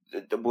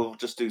we'll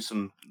just do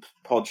some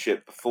pod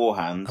shit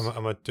beforehand.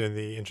 Am I doing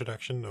the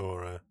introduction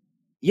or?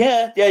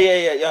 Yeah.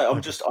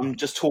 I'm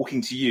just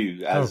talking to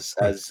you as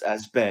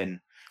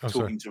Ben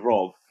talking to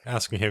Rob,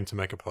 asking him to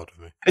make a pod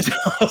with me.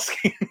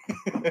 Asking.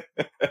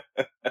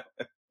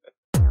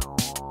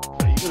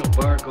 Are you gonna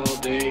bark all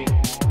day,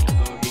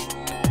 doggy?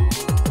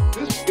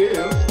 This is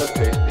a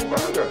tasty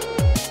burger.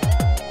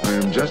 I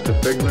am just a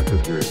figment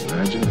of your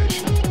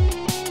imagination.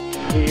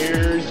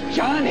 Here's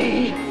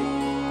Johnny.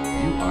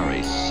 You are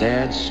a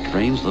sad,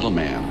 strange little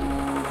man.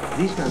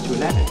 These guys were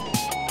Latin.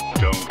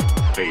 Don't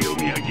fail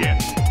me again.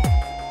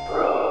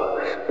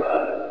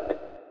 Rosebud.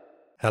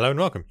 Hello and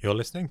welcome. You're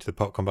listening to the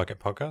Popcorn Bucket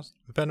Podcast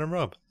with Ben and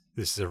Rob.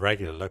 This is a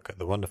regular look at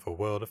the wonderful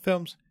world of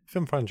films,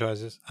 film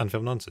franchises, and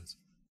film nonsense.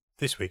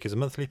 This week is a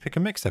monthly pick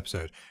and mix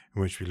episode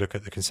in which we look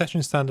at the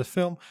concession stand of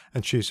film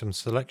and choose some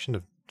selection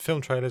of film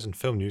trailers and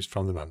film news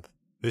from the month.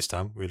 This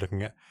time we're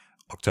looking at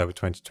October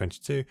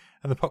 2022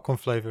 and the popcorn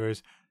flavour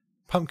is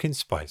pumpkin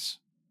spice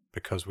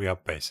because we are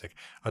basic.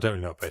 I don't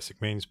really know what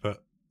basic means,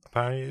 but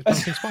apparently it's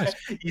pumpkin spice.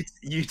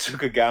 You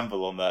took a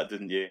gamble on that,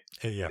 didn't you?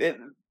 Yeah.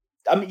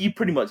 I mean, you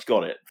pretty much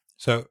got it.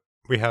 So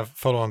we have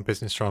follow-on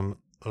business from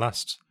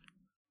last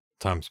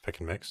time's pick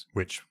and mix,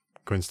 which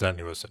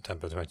coincidentally was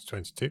September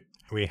 2022.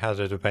 We had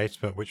a debate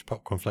about which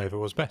popcorn flavour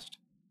was best.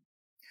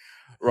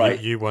 Right.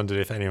 You wondered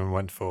if anyone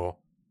went for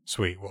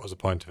sweet, what was the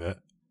point of it?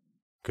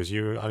 Because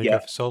you only go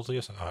for salty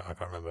or something? I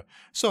can't remember.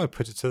 So I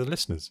put it to the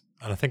listeners,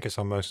 and I think it's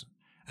our most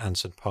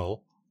answered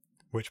poll.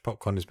 Which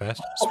popcorn is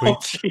best? Sweet,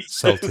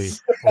 salty,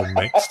 or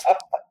mixed?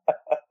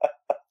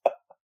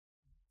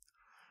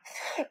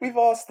 We've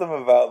asked them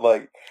about,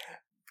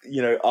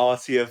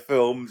 artier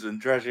films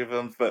and trashier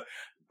films, but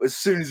as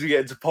soon as we get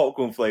into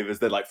popcorn flavours,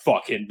 they're like,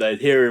 fucking, they're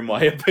hearing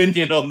my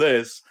opinion on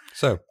this.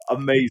 So,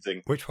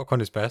 amazing. Which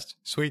popcorn is best?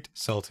 Sweet,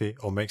 salty,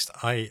 or mixed?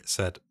 I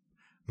said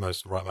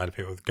most right-minded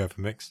people would go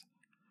for mixed.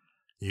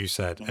 You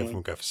said everyone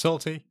would go for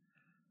salty.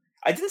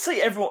 I didn't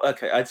say everyone.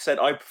 Okay, I said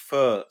I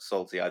prefer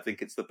salty. I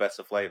think it's the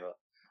better flavour.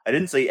 I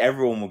didn't say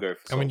everyone will go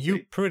for salty. I mean,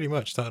 you pretty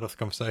much started off the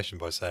conversation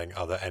by saying,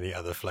 are there any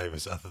other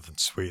flavours other than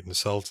sweet and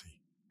salty?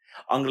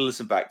 I'm going to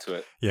listen back to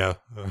it. Yeah,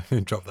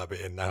 drop that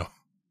bit in now.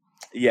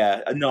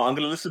 Yeah, no, I'm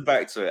going to listen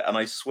back to it, and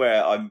I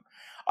swear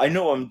I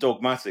know I'm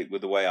dogmatic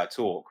with the way I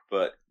talk,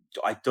 but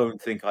I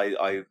don't think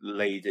I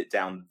laid it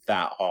down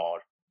that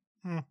hard.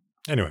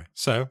 Anyway,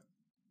 so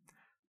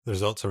the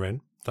results are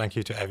in. Thank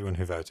you to everyone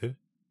who voted.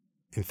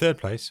 In third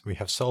place, we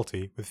have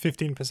salty with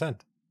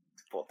 15%.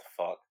 What the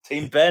fuck?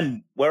 Team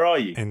Ben, where are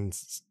you? In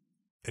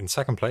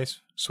second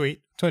place,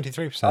 sweet,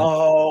 23%.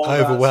 Oh,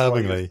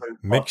 overwhelmingly, so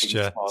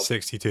mixture,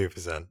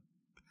 62%.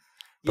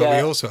 But we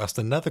also asked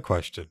another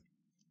question.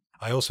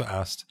 I also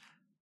asked,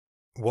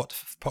 what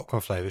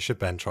popcorn flavour should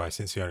Ben try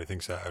since he only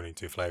thinks there are only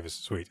two flavours,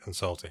 sweet and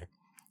salty?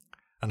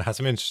 And I had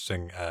some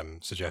interesting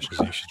suggestions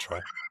that you should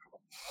try.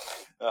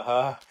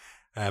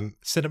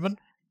 Cinnamon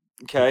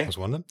was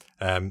one of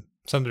them.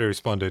 Somebody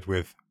responded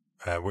with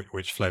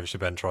which flavour should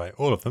Ben try?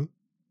 All of them.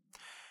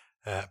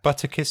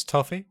 Butterkiss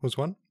toffee was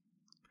one.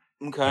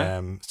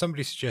 Okay.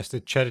 Somebody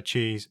suggested cheddar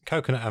cheese,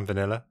 coconut and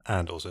vanilla,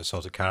 and also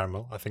salted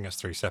caramel. I think that's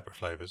three separate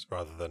flavours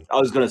rather than... I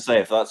was going to say,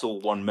 if that's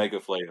all one mega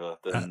flavour,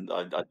 then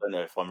I don't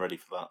know if I'm ready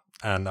for that.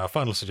 And our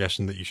final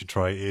suggestion that you should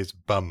try is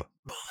bum.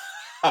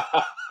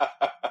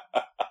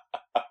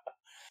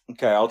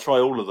 Okay, I'll try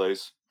all of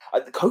those.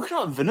 The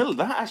coconut and vanilla,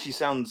 that actually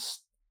sounds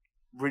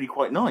really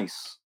quite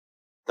nice.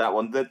 That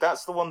one,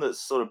 that's the one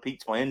that's sort of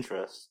piqued my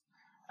interest.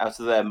 Out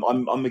of them,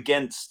 I'm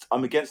against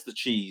the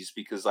cheese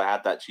because I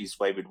had that cheese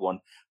flavored one,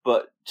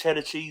 but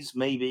cheddar cheese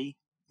maybe.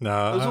 No,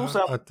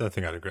 I don't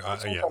think I'd agree.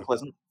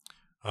 Pleasant.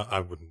 I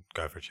wouldn't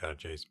go for cheddar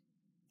cheese.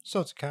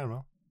 Salted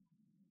caramel,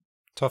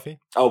 toffee.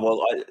 Oh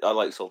well, I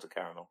like salted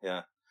caramel.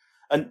 Yeah,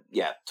 and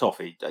yeah,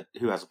 toffee.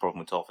 Who has a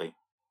problem with toffee?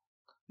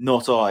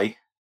 Not I.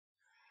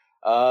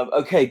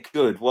 Okay,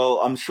 good. Well,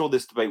 I'm sure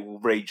this debate will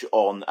rage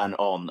on, and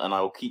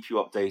I will keep you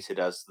updated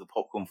as to the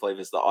popcorn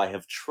flavors that I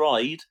have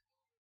tried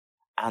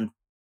and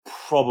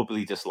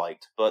probably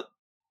disliked, but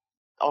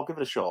I'll give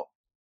it a shot.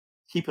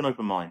 Keep an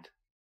open mind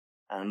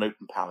and an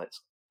open palate.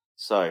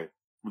 So,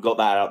 we got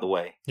that out of the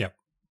way. Yep.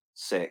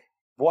 Sick.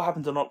 What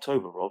happened in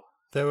October, Rob?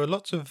 There were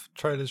lots of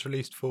trailers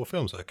released for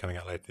films that are coming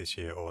out later this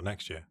year or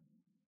next year.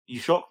 You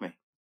shocked me.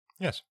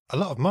 Yes, a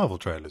lot of Marvel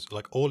trailers,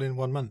 like all in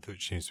 1 month,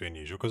 which seems to be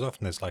unusual, because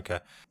often there's like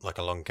a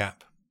long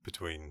gap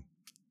between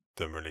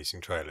them releasing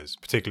trailers,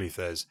 particularly if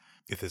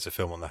there's a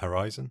film on the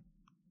horizon.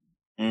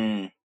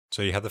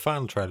 So you had the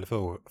final trailer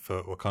for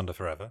Wakanda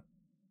Forever,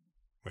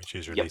 which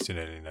is released in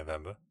early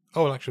November.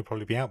 Oh, it'll actually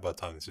probably be out by the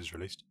time this is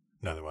released.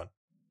 No, they won't.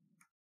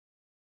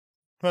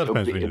 Well, it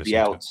depends when you listen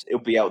to it. It'll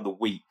be out the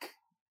week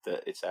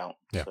that it's out.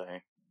 Yeah. So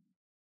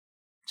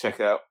check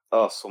out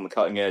us on the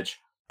cutting edge.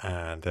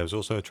 And there was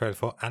also a trailer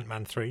for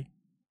Ant-Man 3.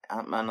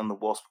 Ant-Man and the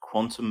Wasp: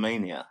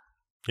 Quantumania.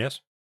 Yes.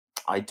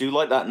 I do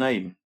like that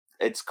name.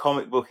 It's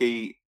comic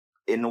booky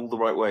in all the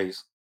right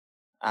ways.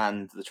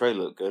 And the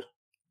trailer looked good.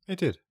 It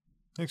did.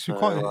 It's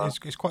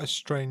quite a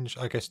strange,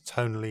 I guess,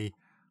 tonally.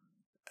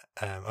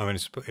 I mean,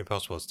 it's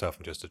impossible to tell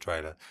from just a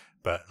trailer,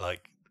 but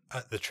like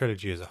the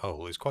trilogy as a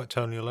whole is quite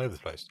tonally all over the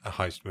place. A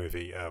heist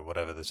movie,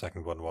 whatever the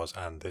second one was,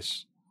 and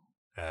this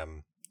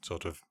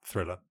sort of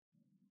thriller.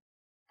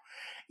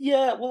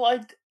 Yeah, well,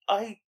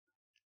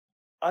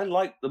 I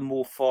like the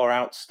more far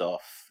out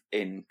stuff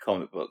in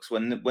comic books.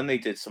 When they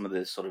did some of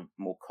this sort of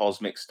more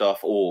cosmic stuff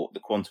or the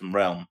quantum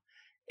realm,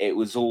 it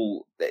was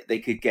all they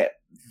could get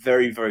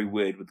very, very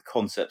weird with the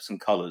concepts and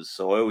colors.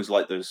 So I always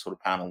like those sort of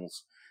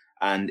panels,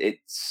 and it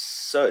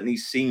certainly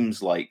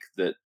seems like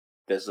that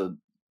there's a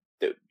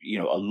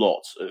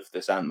lot of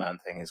this Ant-Man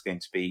thing is going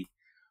to be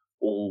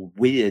all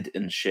weird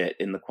and shit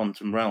in the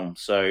quantum realm.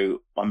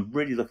 So I'm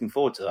really looking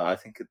forward to that. I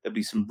think there'll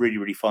be some really,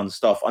 really fun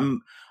stuff.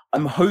 I'm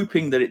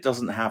hoping that it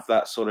doesn't have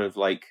that sort of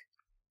like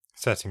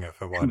setting up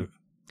for wider,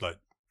 like.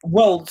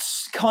 Well,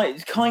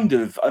 kind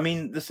of. I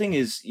mean, the thing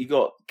is, you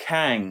got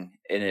Kang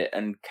in it,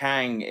 and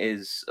Kang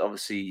is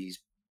obviously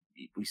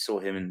we saw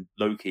him in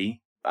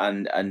Loki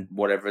and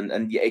whatever,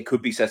 and yeah, it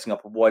could be setting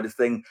up a wider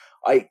thing.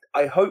 I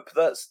hope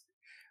that's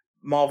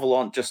Marvel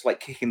aren't just like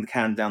kicking the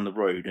can down the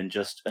road and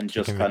just kind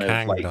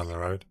of like down the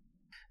road.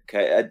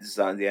 Okay, this is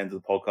at the end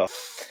of the podcast.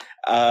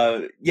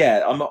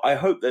 I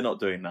hope they're not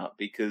doing that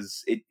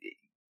because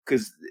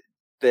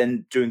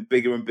then doing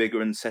bigger and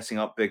bigger and setting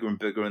up bigger and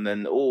bigger, and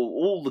then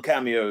all the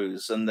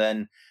cameos, and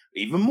then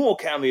even more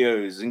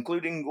cameos,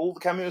 including all the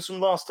cameos from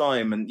last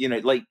time, and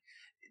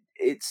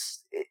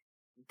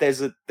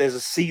there's a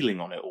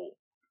ceiling on it all.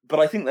 But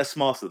I think they're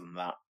smarter than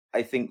that.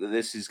 I think that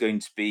this is going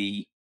to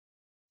be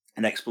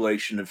an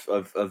exploration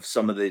of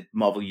some of the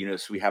Marvel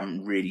universe we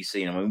haven't really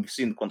seen. I mean, we've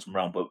seen the Quantum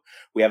Realm, but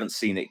we haven't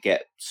seen it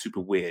get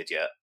super weird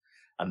yet,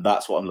 and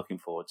that's what I'm looking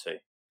forward to.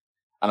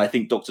 And I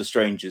think Doctor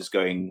Strange is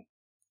going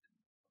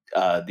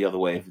the other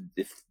way.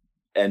 If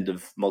End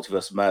of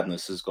Multiverse of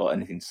Madness has got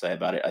anything to say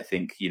about it, I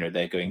think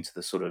they're going to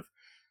the sort of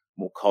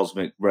more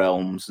cosmic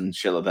realms and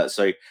shit like that.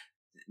 So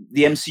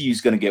the MCU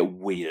is going to get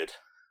weirder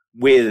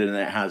than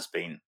it has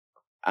been,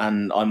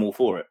 and I'm all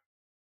for it.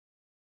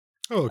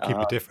 Oh, keep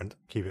it different,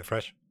 keep it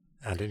fresh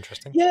and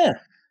interesting.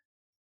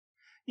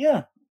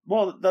 Yeah.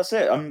 Well, that's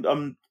it.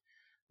 I'm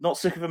not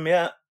sick of them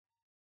yet.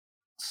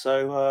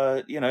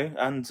 So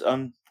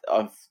and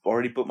I've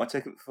already booked my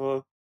ticket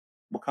for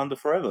Wakanda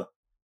Forever.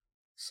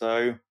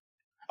 So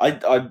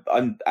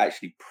I'm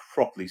actually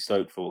properly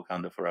stoked for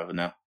Wakanda Forever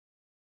now.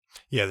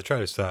 Yeah, the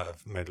trailers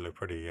have made it look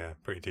pretty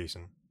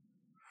decent.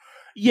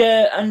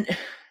 Yeah, and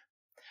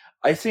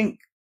I think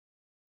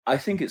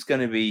it's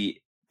going to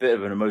be a bit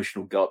of an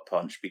emotional gut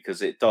punch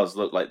because it does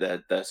look like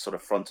they're sort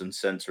of front and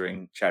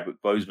centering Chadwick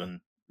Boseman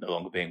no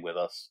longer being with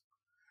us,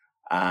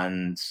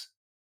 and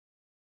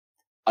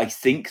I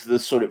think the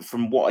sort of,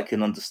 from what I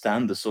can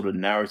understand, the sort of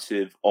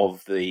narrative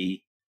of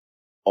the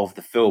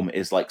film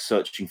is like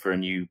searching for a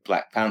new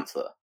Black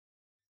Panther.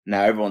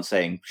 Now everyone's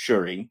saying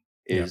Shuri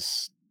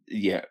is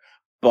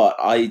but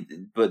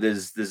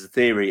there's a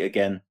theory,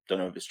 again, don't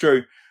know if it's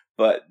true,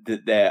 but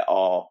that there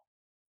are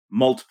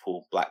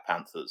multiple Black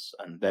Panthers,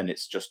 and then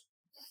it's just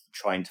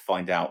trying to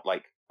find out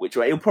like which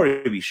way. It'll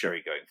probably be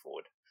Shuri going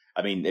forward.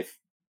 I mean, if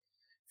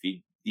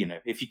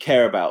you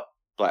care about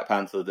Black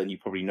Panther, then you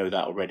probably know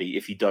that already.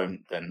 If you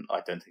don't, then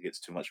I don't think it's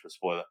too much of a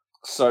spoiler.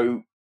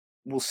 So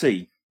we'll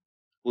see.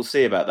 We'll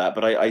see about that.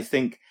 But I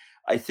think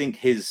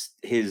his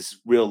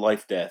real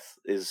life death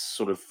is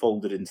sort of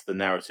folded into the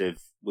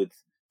narrative with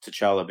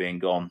T'Challa being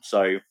gone.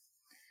 So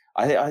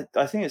I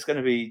think it's going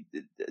to be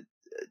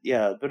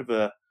a bit of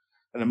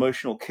an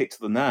emotional kick to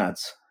the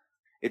nads.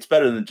 It's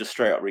better than just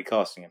straight up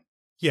recasting him.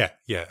 Yeah,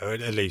 or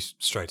at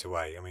least straight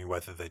away. I mean,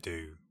 whether they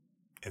do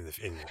in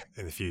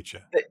the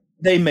future,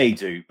 they may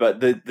do, but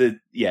the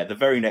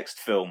very next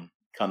film,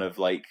 kind of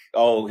like,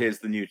 oh, here's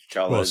the new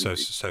T'Challa. Well, so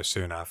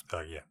soon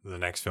after, the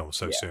next film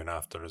soon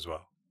after as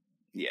well.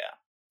 Yeah.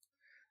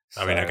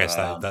 I mean, I guess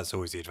that's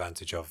always the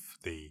advantage of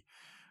the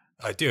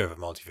idea of a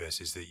multiverse,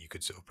 is that you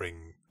could sort of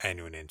bring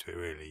anyone into it,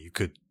 really. You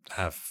could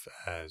have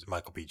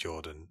Michael B.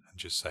 Jordan and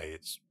just say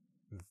it's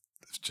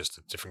just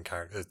a different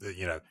character,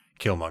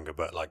 Killmonger,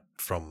 but like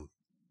from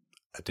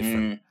a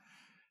different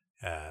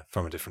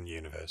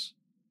universe.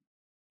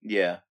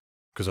 Yeah.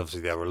 Because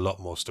obviously there were a lot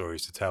more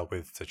stories to tell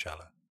with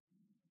T'Challa.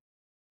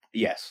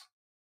 Yes.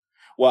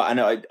 Well,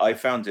 and I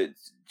found it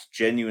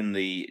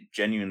genuinely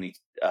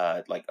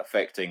like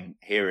affecting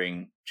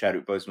hearing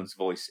Chadwick Boseman's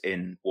voice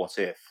in What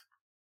If,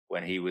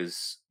 when he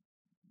was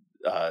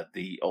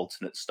the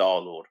alternate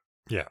Star-Lord.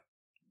 Yeah.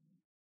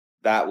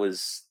 That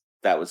was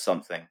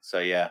something. So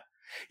yeah,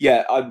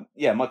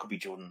 Michael B.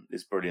 Jordan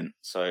is brilliant.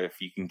 So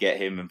if you can get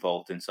him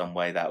involved in some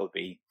way, that would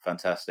be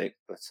fantastic.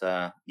 But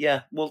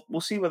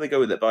we'll see where they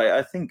go with it. But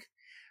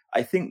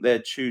I think they're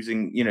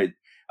choosing.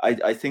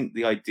 I think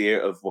the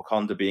idea of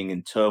Wakanda being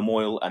in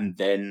turmoil and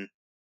then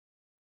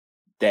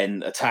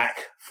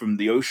attack from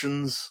the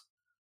oceans,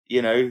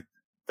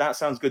 that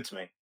sounds good to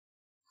me.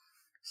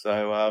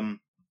 So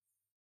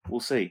we'll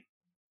see.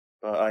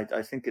 But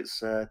I think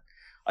it's going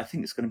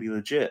to be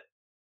legit.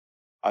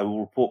 I will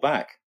report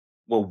back.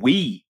 Well,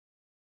 we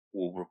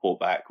will report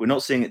back. We're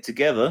not seeing it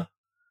together,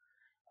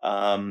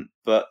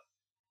 but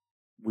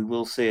we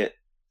will see it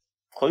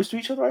close to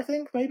each other, I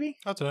think, maybe?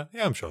 I don't know.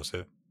 Yeah, I'm sure I'll see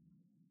it.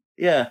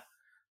 Yeah.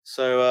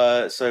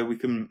 So we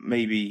can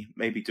maybe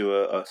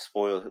do a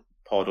spoiler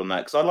pod on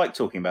that, because I like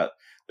talking about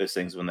those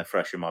things when they're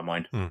fresh in my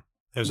mind. There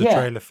was a Yeah.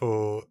 trailer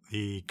for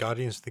the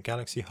Guardians of the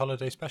Galaxy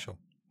holiday special.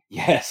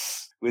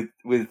 Yes, with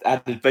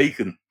added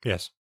bacon.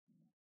 Yes,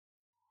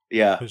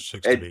 Yeah, which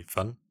looks to be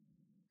fun.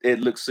 it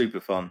looks super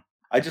fun.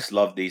 I just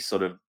love these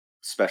sort of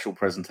special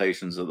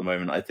presentations at the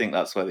moment. I think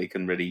that's where they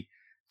can really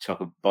chuck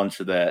a bunch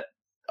of their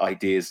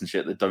ideas and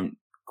shit that don't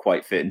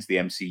quite fit into the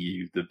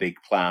MCU, the big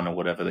plan or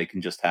whatever. They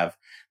can just have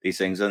these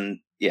things. And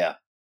yeah,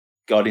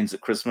 Guardians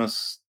at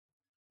Christmas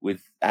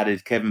with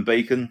added Kevin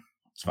Bacon.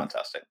 It's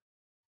fantastic.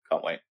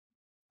 Can't wait.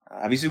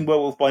 Have you seen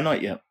Werewolf by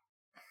Night yet?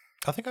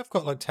 I think I've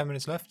got like 10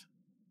 minutes left.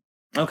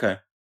 Okay.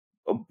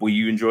 Were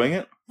you enjoying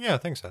it? Yeah, I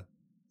think so.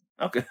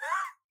 Okay.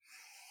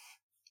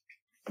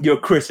 You're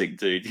a critic,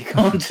 dude. You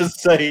can't just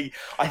say,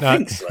 I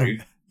think so.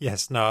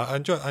 Yes, no, I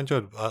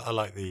enjoyed. I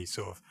like the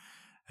sort of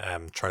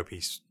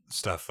tropey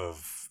stuff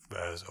of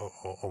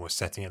almost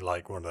setting it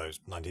like one of those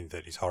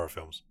 1930s horror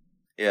films.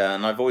 Yeah,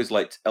 and I've always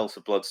liked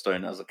Elsa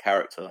Bloodstone as a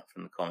character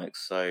from the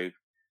comics, so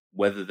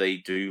whether they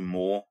do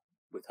more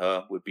with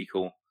her would be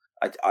cool.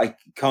 I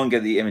can't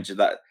get the image of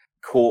that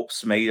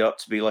corpse made up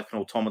to be like an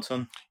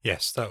automaton.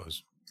 Yes, that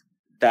was...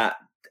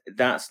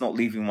 That's not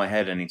leaving my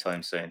head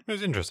anytime soon. It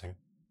was interesting.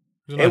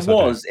 It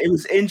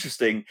was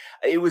interesting.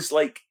 It was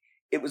like,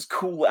 it was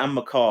cool and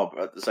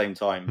macabre at the same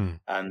time,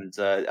 and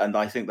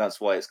I think that's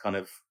why it's kind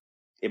of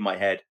in my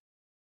head.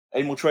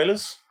 Any more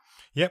trailers?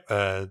 Yep,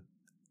 the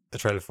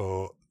trailer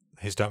for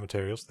His Dark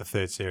Materials, the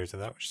third series of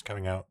that, which is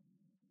coming out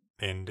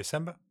in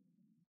December.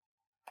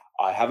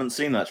 I haven't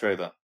seen that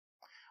trailer.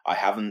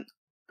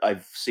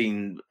 I've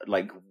seen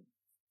like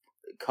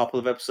a couple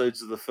of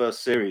episodes of the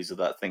first series of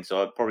that thing,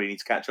 so I probably need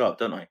to catch up,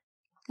 don't I?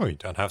 Well, you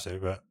don't have to,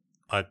 but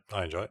I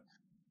enjoy it.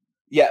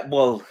 Yeah,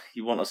 well,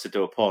 you want us to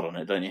do a pod on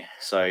it, don't you?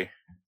 So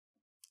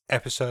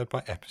episode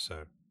by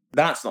episode.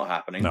 That's not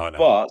happening. No, I know.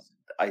 But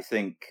I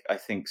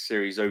think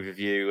series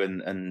overview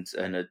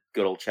and a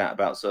good old chat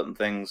about certain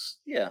things.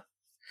 Yeah.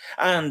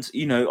 And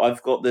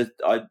I've got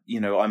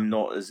I'm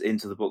not as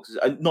into the books.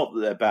 Not that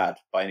they're bad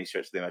by any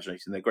stretch of the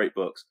imagination. They're great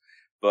books,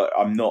 but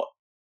I'm not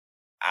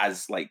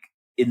as like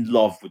in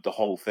love with the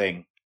whole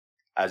thing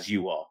as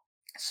you are.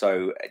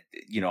 So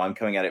I'm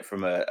coming at it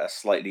from a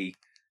slightly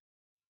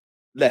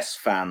less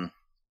fan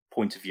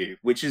point of view,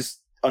 which is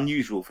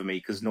unusual for me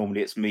because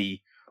normally it's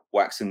me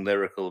waxing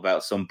lyrical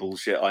about some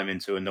bullshit I'm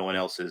into and no one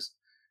else is.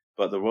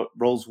 But the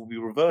roles will be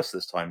reversed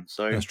this time.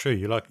 So that's true.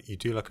 You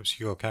do like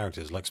obscure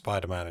characters like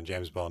Spider-Man and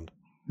James Bond.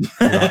 You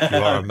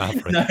are a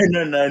maverick. No.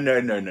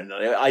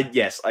 I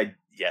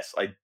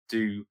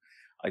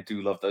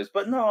do love those.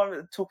 But no,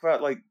 I talk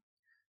about like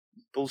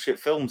bullshit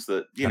films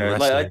that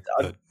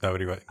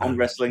and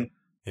wrestling.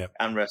 Yep.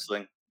 And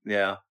wrestling.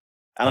 Yeah.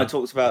 And I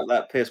talked about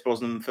that Pierce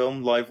Brosnan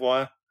film,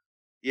 Livewire.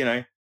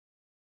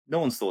 No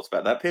one's thought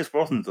about that. Pierce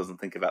Brosnan doesn't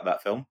think about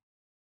that film.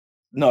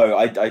 No,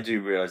 I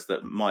do realise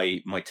that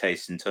my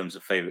taste in terms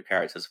of favourite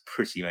characters are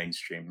pretty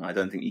mainstream. I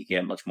don't think you can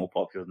get much more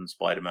popular than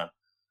Spider-Man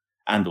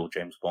and or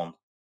James Bond,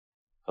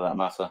 for that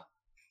matter.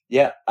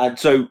 Yeah, and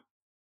so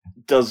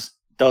does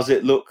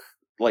it look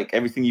like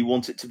everything you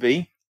want it to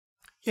be?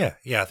 Yeah,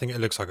 I think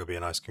it looks like it'll be a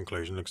nice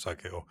conclusion. Looks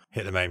like it'll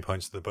hit the main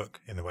points of the book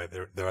in the way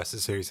the rest of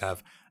the series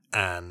have,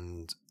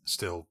 and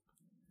still,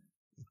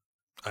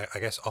 I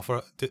guess,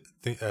 offer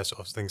sort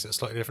of things that are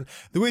slightly different.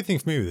 The weird thing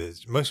for me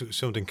is most of it was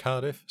filmed in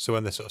Cardiff, so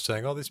when they're sort of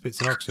saying, "Oh, this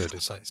bit's in Oxford,"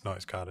 it's like it's not.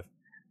 It's Cardiff.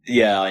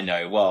 Yeah, I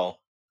know. Well,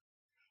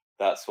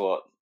 that's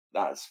what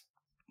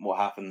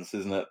happens,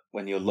 isn't it?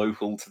 When you're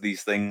local to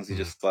these things, you're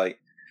just like,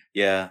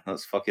 yeah,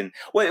 that's fucking.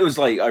 Well, it was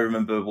like I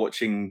remember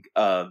watching.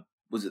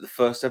 Was it the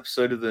first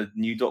episode of the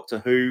new Doctor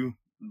Who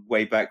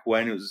way back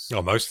when? It was.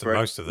 Oh, most of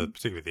the,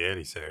 particularly the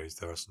early series,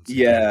 there was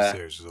the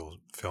series was all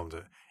filmed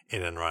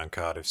in and around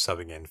Cardiff,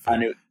 subbing in for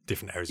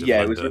different areas of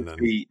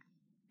London.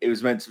 It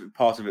was meant to be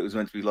part of it was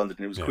meant to be London.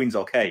 And it was Queen's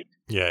Arcade.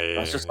 Yeah.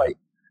 I was just like,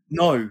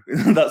 no,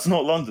 that's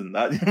not London.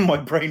 That my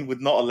brain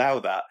would not allow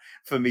that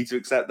for me to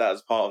accept that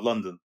as part of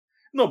London.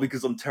 Not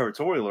because I'm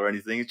territorial or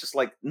anything. It's just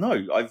like,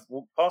 no, I've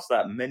walked past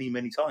that many,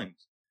 many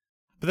times.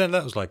 But then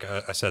that was like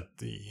I said,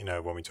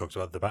 when we talked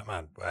about the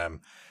Batman,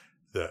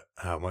 that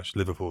how much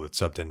Liverpool had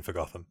subbed in for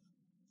Gotham.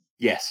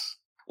 Yes.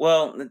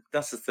 Well,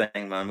 that's the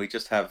thing, man. We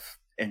just have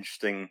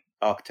interesting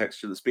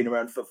architecture that's been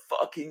around for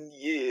fucking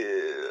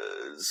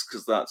years,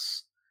 because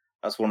that's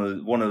one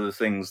of the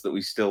things that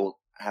we still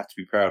have to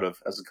be proud of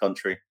as a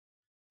country,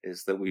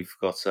 is that we've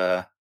got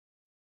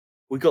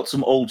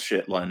some old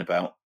shit lying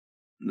about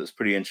that's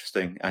pretty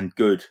interesting and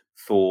good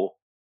for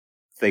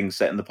things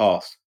set in the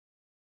past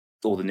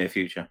or the near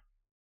future.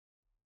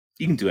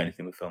 You can do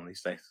anything with film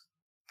these days.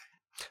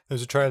 There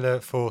was a trailer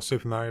for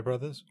Super Mario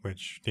Brothers,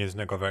 which the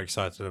internet got very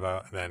excited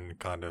about, and then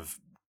kind of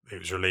it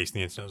was released, and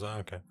the internet was like,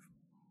 okay.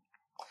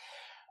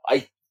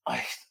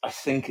 I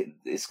think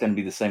it's going to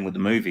be the same with the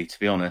movie, to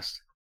be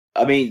honest.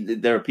 I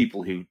mean, there are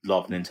people who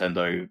love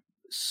Nintendo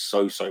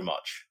so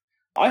much.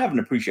 I have an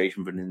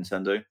appreciation for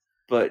Nintendo,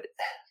 but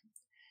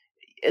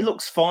it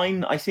looks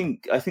fine. I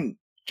think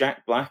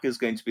Jack Black is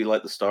going to be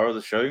like the star of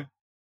the show.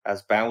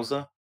 as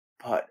Bowser,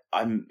 but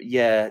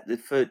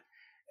for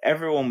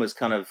everyone was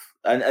kind of,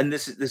 and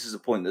this is a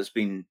point that's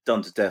been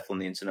done to death on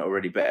the internet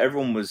already, but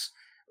everyone was,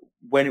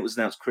 when it was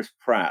announced Chris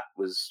Pratt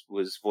was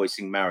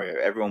voicing Mario,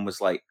 everyone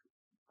was like,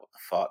 what the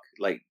fuck?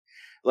 Like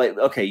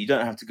okay, you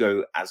don't have to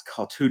go as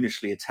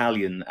cartoonishly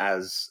Italian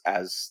as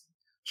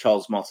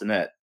Charles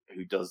Martinet,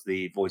 who does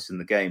the voice in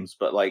the games,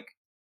 but like,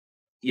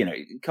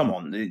 come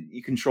on,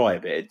 you can try a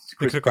bit. It's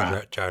Chris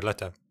Pratt. Jared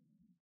Leto.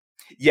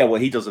 Yeah,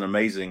 well, he does an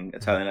amazing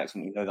Italian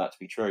accent. We know that to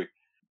be true.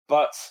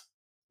 But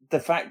the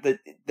fact that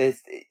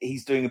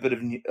he's doing a bit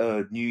of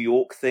New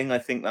York thing, I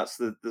think that's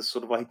the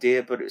sort of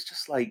idea. But it's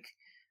just like,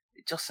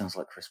 it just sounds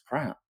like Chris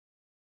Pratt.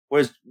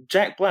 Whereas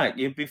Jack Black,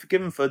 you'd be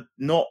forgiven for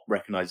not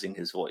recognizing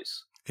his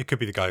voice. It could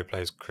be the guy who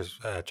plays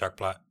Jack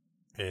Black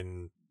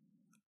in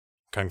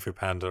Kung Fu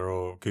Panda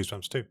or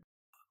Goosebumps 2.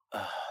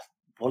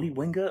 Wally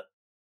Wingert,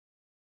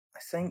 I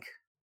think,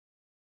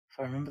 if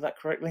I remember that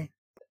correctly.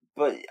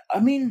 But I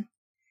mean,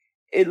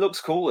 it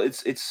looks cool.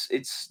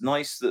 It's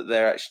nice that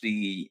they're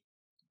actually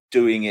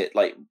doing it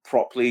like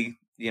properly,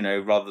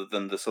 rather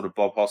than the sort of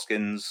Bob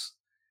Hoskins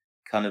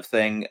kind of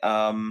thing.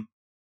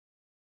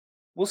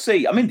 We'll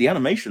see. I mean, the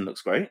animation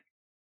looks great.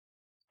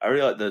 I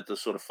really like the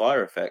sort of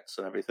fire effects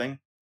and everything,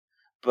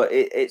 but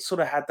it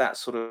sort of had that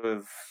sort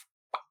of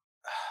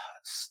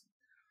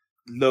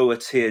lower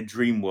tier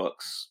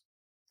DreamWorks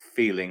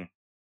feeling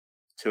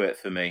to it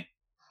for me.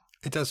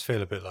 It does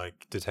feel a bit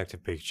like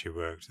Detective Pikachu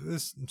worked.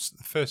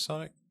 The first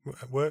Sonic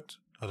worked.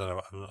 I don't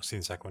know. I've not seen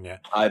the second one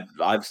yet.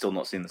 I've still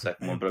not seen the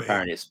second one, but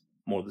apparently it's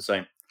more of the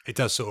same. It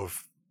does sort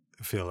of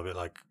feel a bit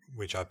like,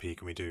 which IP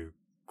can we do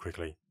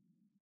quickly?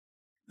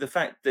 The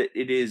fact that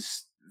it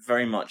is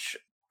very much,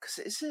 because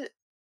is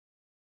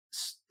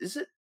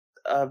it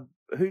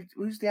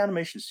who's the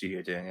animation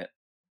studio doing it?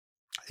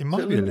 It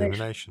might be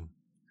Illumination.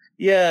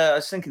 Yeah, I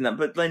was thinking that,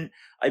 but then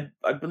I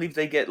believe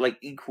they get like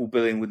equal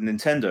billing with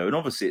Nintendo, and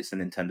obviously it's a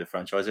Nintendo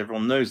franchise,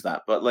 everyone knows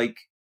that, but like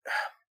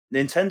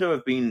Nintendo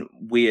have been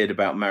weird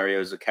about Mario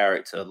as a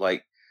character,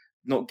 like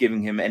not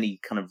giving him any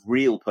kind of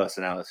real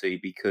personality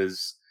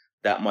because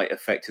that might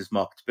affect his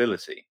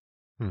marketability.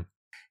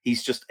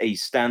 He's just a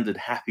standard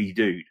happy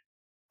dude.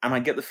 And I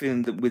get the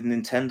feeling that with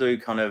Nintendo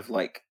kind of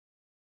like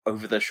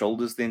over their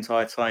shoulders the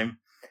entire time,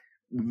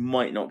 we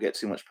might not get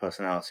too much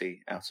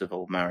personality out of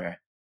old Mario.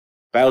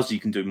 Bowser you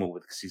can do more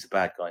with because he's a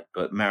bad guy,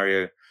 but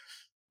Mario,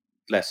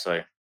 less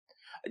so.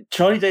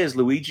 Charlie Day as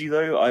Luigi,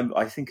 though,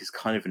 I think is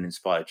kind of an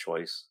inspired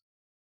choice.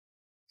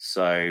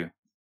 So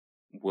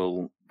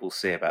we'll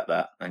see about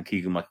that. And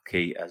Keegan-Michael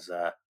Key as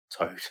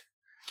Toad.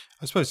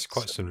 I suppose it's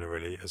quite similar,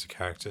 really, as a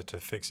character to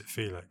Fix-It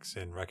Felix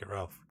in Wreck-It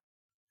Ralph.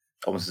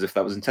 Almost as if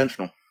that was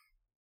intentional.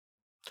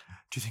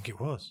 Do you think it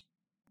was?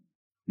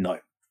 No.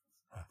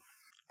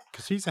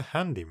 Because he's a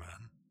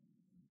handyman.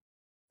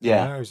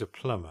 Yeah. Now he's a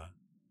plumber.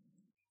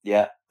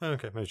 Yeah.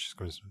 Okay, maybe it's just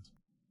coincidence.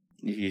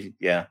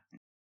 Yeah.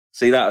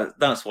 See,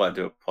 that's why I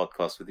do a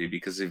podcast with you,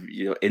 because of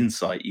your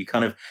insight. You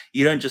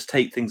don't just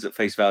take things at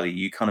face value.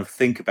 You kind of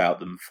think about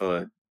them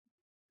for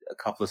a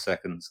couple of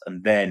seconds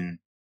and then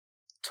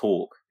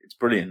talk. It's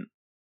brilliant.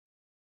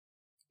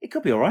 It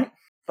could be all right,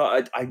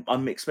 but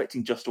I'm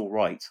expecting just all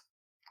right,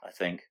 I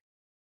think.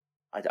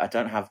 I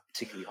don't have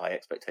particularly high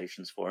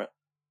expectations for it.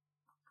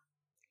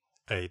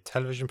 A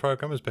television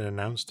program has been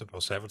announced,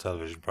 or several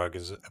television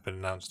programs have been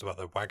announced about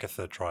the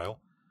Wagatha trial.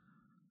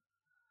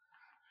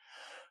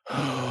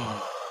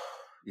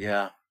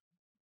 Yeah.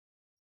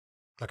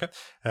 Okay.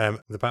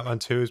 The Batman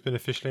 2 has been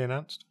officially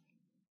announced.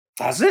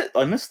 Has it?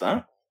 I missed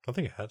that. I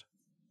think it had.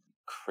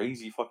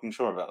 Crazy fucking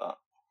sure about that.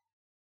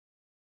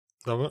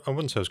 I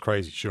wouldn't say I was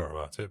crazy sure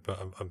about it, but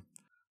I'm...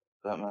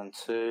 Batman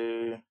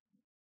 2...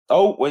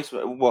 Oh, wait a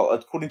minute. Well,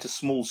 according to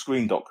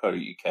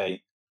smallscreen.co.uk...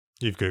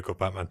 You've Googled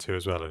Batman 2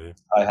 as well, have you?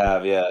 I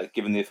have, yeah,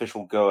 given the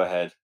official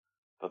go-ahead.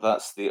 But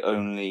that's the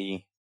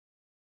only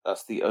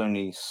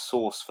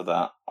source for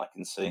that I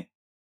can see.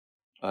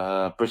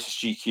 British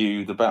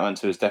GQ, the Batman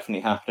 2 is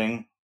definitely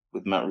happening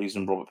with Matt Reeves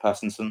and Robert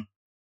Pattinson.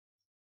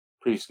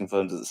 Previously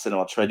confirmed as a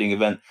cinema trading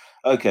event.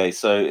 Okay,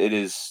 so it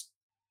is...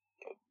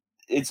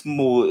 It's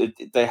more...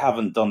 they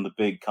haven't done the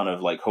big kind of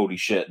like, holy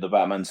shit, the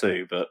Batman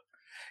 2, but...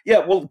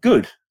 Yeah, well,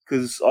 good,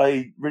 because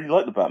I really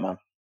like the Batman.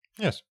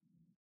 Yes.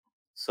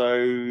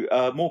 So,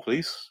 more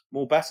please.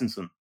 More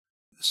Pattinson.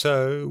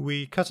 So,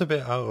 we cut a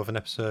bit out of an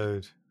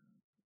episode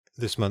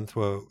this month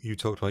where you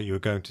talked about you were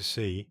going to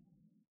see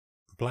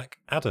Black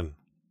Adam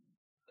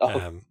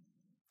at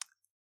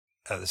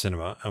the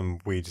cinema, and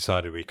we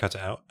decided we'd cut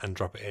it out and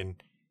drop it in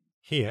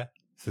here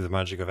through the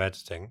magic of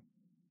editing.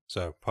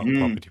 So, pop,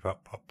 poppity,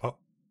 pop, pop,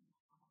 pop.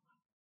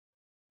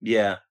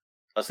 Yeah.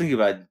 I was thinking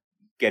about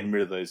getting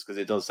rid of those because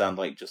it does sound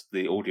like just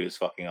the audio is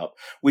fucking up,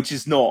 which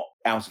is not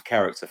out of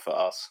character for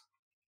us.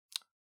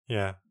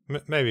 Yeah,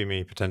 maybe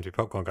me pretend to be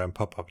popcorn going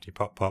pop, poppity,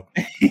 pop, pop.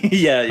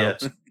 Yeah.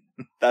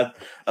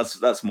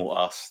 That's more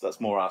us. That's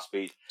more our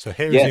speed. So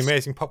here is the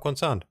amazing popcorn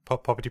sound.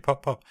 Pop, poppity,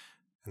 pop, pop.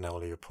 And now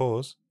we'll leave a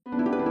pause.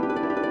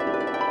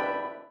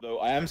 Though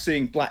I am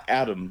seeing Black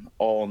Adam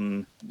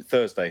on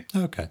Thursday.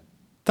 Okay.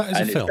 That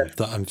is a film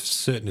that I'm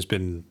certain has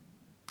been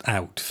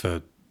out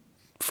for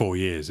 4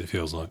 years, it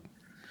feels like.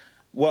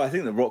 Well, I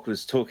think The Rock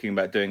was talking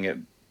about doing it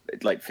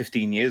like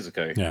 15 years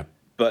ago. Yeah.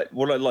 But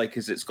what I like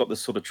is it's got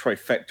this sort of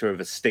trifecta of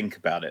a stink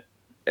about it.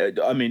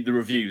 I mean, the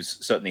reviews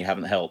certainly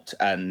haven't helped,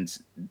 and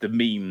the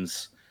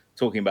memes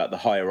talking about the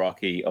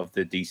hierarchy of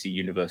the DC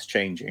universe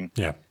changing.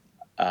 Yeah.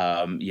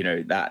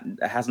 That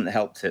hasn't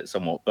helped it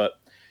somewhat. But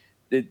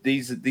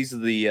these are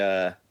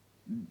the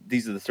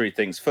three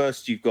things.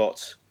 First, you've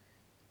got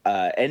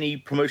any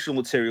promotional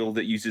material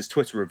that uses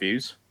Twitter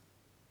reviews.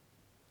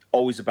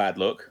 Always a bad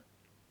look.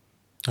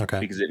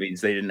 Okay. Because it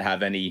means they didn't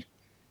have any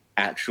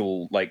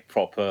actual, like,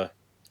 proper,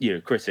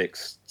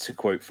 critics to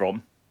quote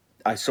from.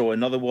 I saw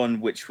another one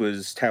which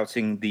was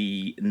touting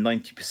the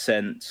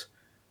 90%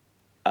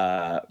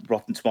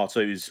 Rotten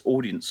Tomatoes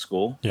audience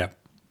score. Yeah.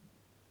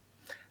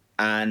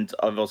 And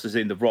I've also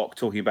seen The Rock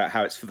talking about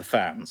how it's for the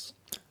fans.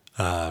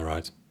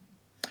 Right.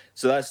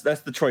 So that's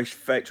the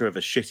trifecta of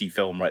a shitty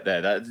film right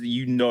there. That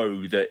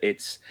that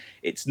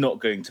it's not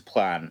going to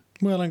plan.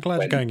 Well, I'm glad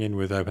you're going in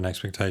with open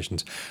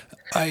expectations.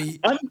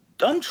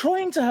 I'm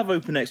trying to have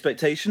open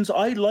expectations.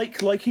 I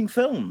like liking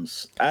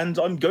films, and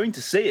I'm going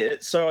to see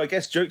it. So I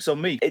guess joke's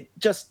on me. I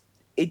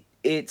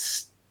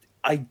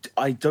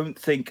don't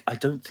think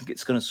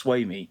it's going to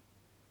sway me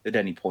at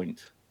any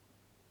point.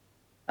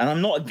 And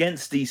I'm not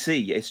against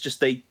DC. It's just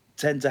they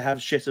tend to have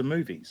shitter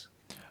movies.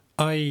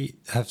 I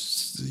have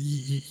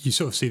you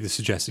sort of see the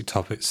suggested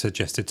topics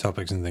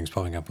and things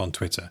popping up on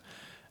Twitter,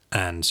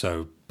 and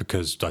so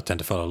because I tend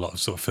to follow a lot of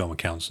sort of film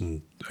accounts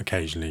and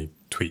occasionally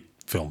tweet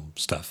film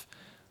stuff,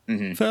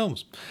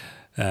 films.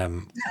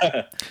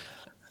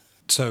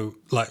 So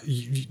like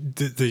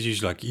there's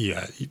usually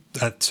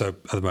so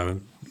at the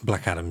moment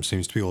Black Adam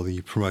seems to be all the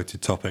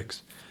promoted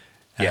topics,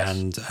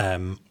 Yes.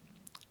 and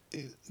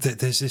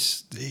there's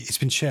this. It's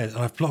been shared, and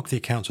I've blocked the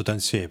account so I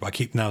don't see it, but I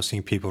keep now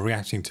seeing people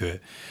reacting to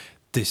it.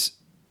 This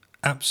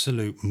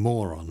absolute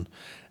moron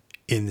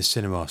in the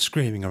cinema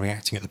screaming and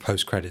reacting at the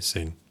post-credit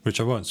scene,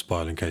 which I won't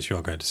spoil in case you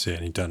are going to see it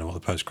and you don't know what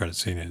the post-credit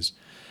scene is.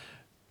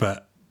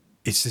 But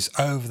it's this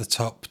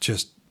over-the-top,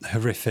 just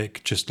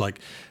horrific, just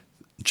like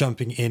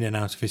jumping in and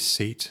out of his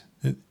seat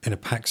in a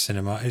packed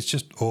cinema. It's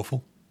just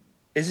awful.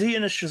 Is he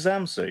in a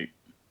Shazam suit?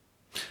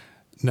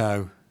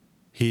 No,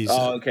 he's...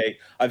 Oh, okay.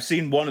 I've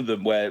seen one of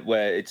them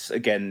where it's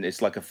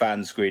like a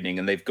fan screening,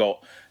 and they've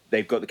got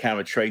the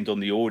camera trained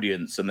on the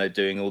audience, and they're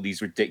doing all these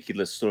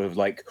ridiculous sort of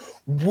like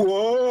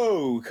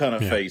whoa kind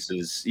of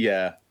faces.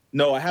 Yeah.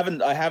 No, I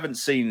haven't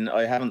seen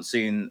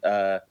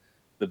the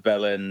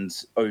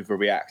Bellend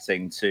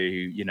overreacting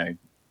to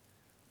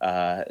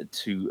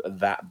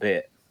that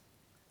bit.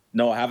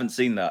 No, I haven't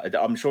seen that.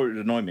 I'm sure it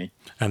would annoy me.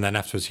 And then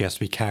afterwards he has to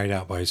be carried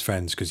out by his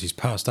friends because he's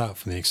passed out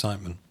from the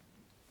excitement.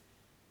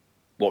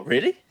 What,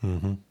 really?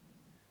 Mm-hmm.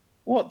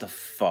 What the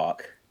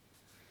fuck?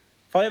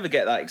 If I ever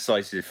get that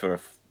excited for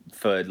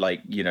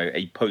like,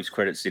 a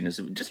post-credit scene,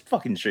 just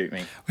fucking shoot me.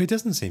 Well, it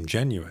doesn't seem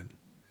genuine.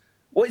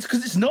 Well, it's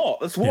because it's not.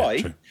 That's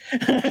why.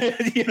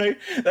 Yeah,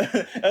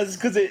 That's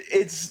because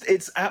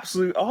it's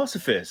absolute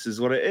artifice, is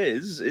what it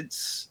is.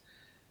 It's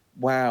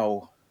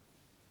wow.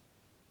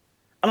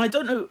 And I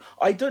don't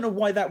know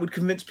why that would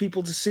convince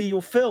people to see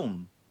your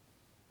film.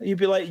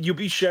 You'll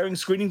be sharing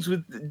screenings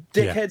with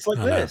dickheads like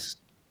this.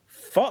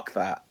 Fuck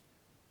that.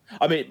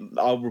 I mean,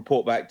 I'll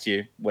report back to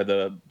you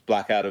whether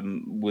Black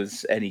Adam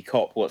was any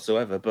cop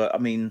whatsoever. But I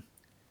mean,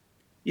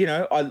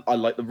 I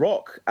like The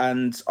Rock,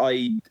 and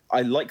I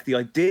like the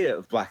idea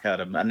of Black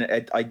Adam, and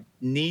I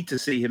need to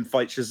see him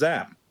fight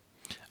Shazam.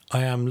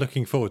 I am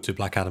looking forward to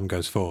Black Adam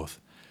Goes Forth,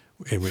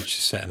 in which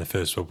is set in the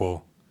First World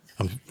War.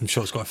 I'm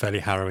sure it's got a fairly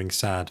harrowing,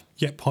 sad,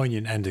 yet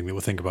poignant ending that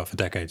we'll think about for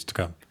decades to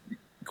come.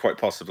 Quite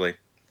possibly.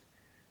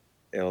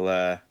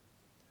 It'll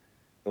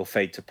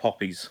fade to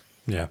poppies.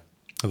 Yeah.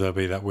 There'll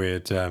be that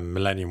weird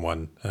Millennium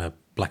one,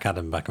 Black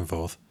Adam back and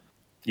forth.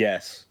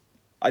 Yes.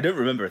 I don't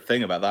remember a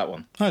thing about that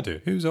one. I do.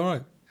 It was all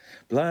right.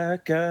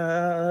 Black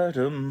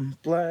Adam,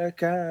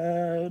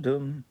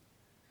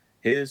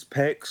 his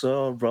pecs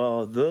are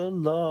rather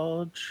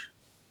large.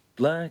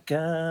 Black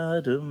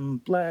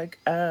Adam.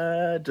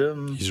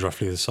 He's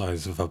roughly the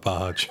size of a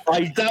barge.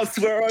 That's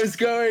where I was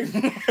going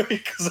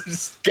because I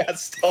just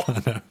gassed off.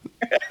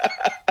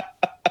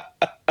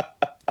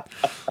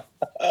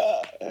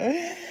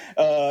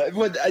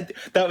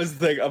 That was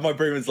the thing. My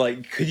brain was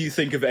like, could you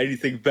think of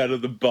anything better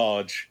than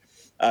barge?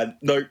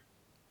 No,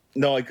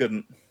 I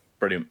couldn't.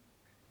 Brilliant.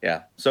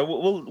 Yeah. So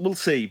we'll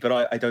see,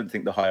 but I don't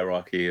think the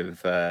hierarchy of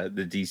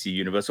the DC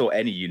universe or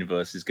any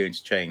universe is going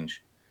to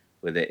change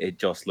with it. It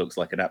just looks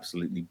like an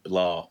absolutely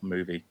blah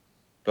movie.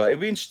 But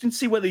it'd be interesting to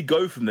see where they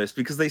go from this,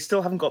 because they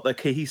still haven't got their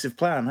cohesive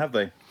plan, have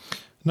they?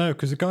 No,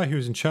 because the guy who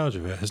was in charge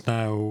of it has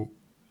now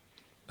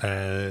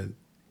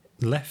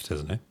left,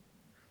 hasn't he?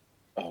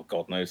 Oh,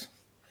 God knows.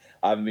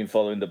 I haven't been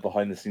following the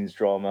behind-the-scenes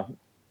drama.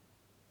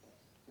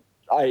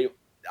 I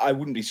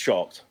wouldn't be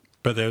shocked.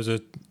 But there was a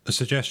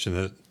suggestion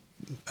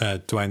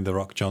that Dwayne "The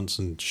Rock"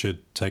 Johnson should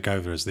take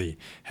over as the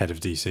head of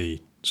DC,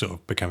 sort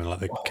of becoming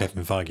like the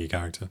Kevin Feige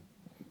character.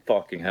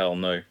 Fucking hell,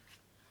 no.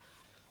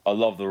 I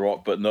love The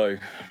Rock, but no.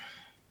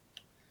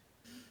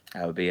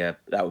 That would be a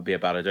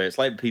bad idea. It's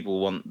like people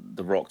want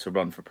The Rock to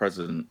run for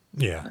president.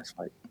 Yeah. And it's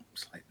like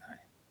no.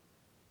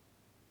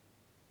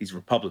 He's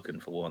Republican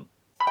for one.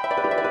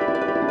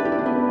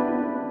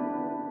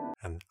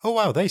 And oh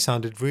wow, they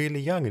sounded really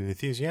young and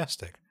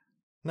enthusiastic.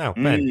 Now,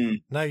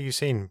 Ben, now you've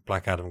seen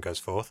Black Adam Goes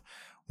Forth.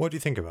 What do you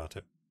think about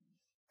it?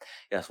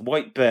 Yes,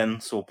 White Ben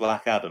saw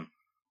Black Adam,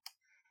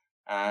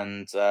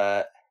 and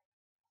I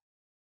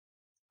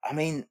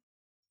mean,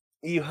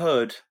 you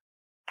heard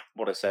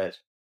what I said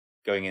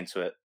going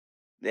into it.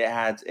 It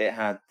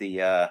had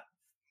the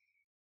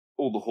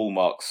all the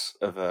hallmarks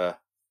of a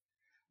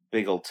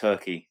big old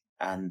turkey,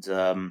 and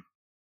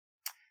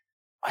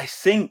I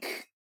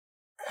think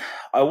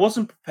I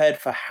wasn't prepared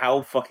for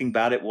how fucking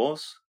bad it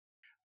was.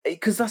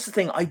 Because that's the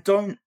thing, I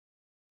don't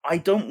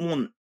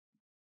want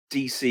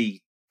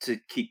DC to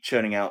keep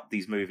churning out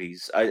these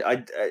movies.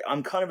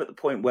 I'm kind of at the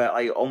point where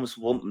I almost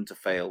want them to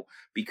fail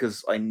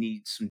because I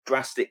need some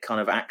drastic kind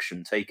of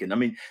action taken. I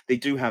mean, they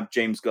do have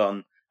James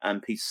Gunn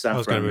and Peter Safran. I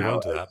was going to move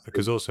on to that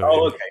because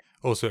also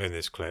in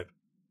this clip,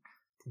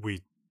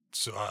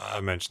 I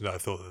mentioned that I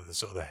thought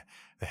that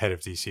the head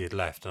of DC had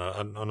left,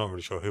 and I'm not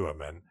really sure who I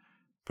meant,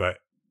 but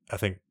I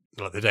think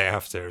like the day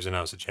after it was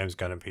announced that James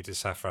Gunn and Peter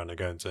Safran are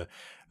going to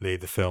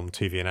lead the film,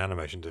 TV, and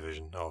animation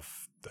division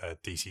of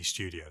DC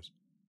Studios.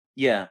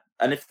 Yeah,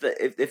 and if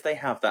they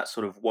have that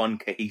sort of one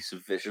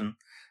cohesive vision,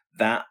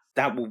 that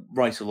will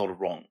right a lot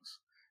of wrongs.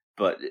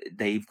 But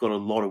they've got a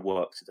lot of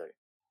work to do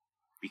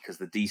because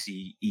the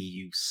DC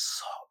EU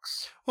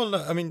sucks. Well,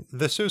 no, I mean,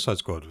 the Suicide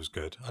Squad was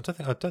good. I don't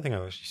think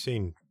I've actually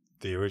seen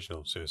the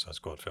original Suicide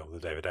Squad film, the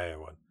David Ayer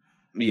one.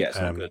 Yeah, it's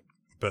not good.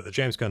 But the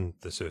James Gunn,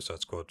 the Suicide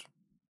Squad,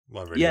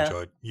 I really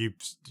enjoyed.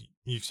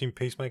 You've seen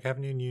Peacemaker,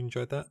 haven't you? And you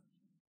enjoyed that?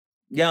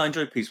 Yeah, I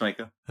enjoyed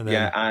Peacemaker. And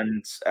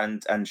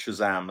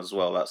Shazam as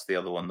well. That's the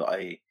other one that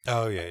I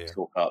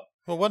talk up.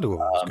 Well, Wonder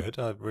Woman was good.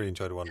 I really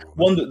enjoyed Wonder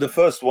Woman. The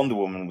first Wonder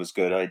Woman was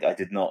good. I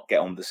did not get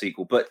on the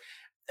sequel, but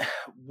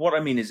what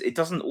I mean is, it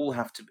doesn't all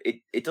have to.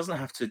 It doesn't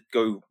have to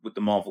go with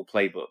the Marvel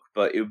playbook,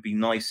 but it would be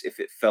nice if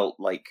it felt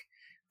like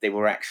they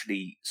were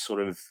actually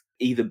sort of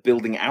either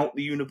building out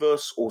the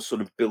universe or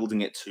sort of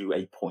building it to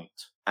a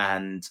point.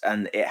 And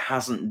it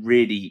hasn't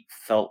really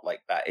felt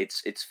like that.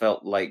 It's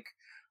felt like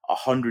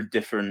 100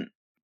 different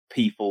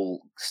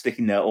people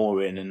sticking their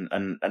oar in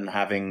and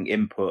having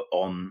input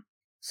on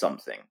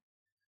something.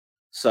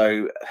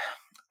 So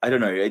I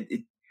don't know.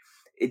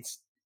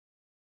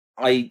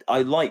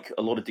 I like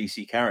a lot of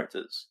DC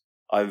characters.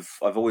 I've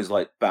always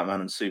liked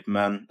Batman and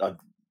Superman. I've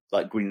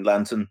liked Green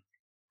Lantern,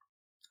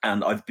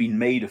 and I've been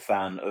made a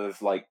fan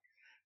of like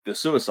the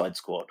Suicide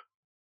Squad.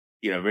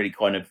 You know, really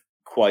kind of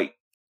quite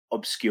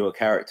obscure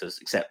characters,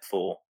 except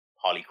for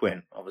Harley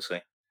Quinn,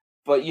 obviously.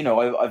 But you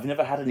know, I've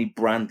never had any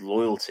brand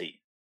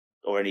loyalty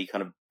or any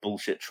kind of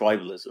bullshit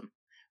tribalism.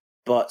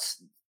 But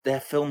their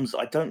films,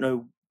 I don't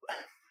know.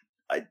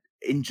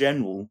 In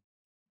general,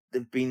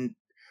 they've been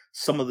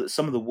some of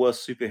the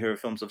worst superhero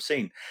films I've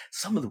seen.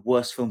 Some of the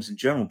worst films in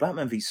general.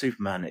 Batman v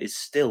Superman is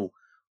still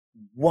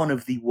one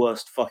of the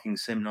worst fucking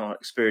cinema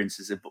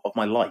experiences of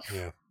my life.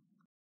 Yeah.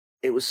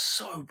 It was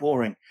so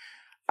boring.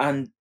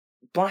 And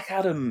Black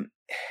Adam,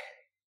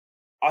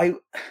 I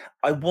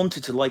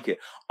wanted to like it.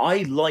 I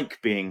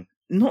like being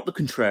not the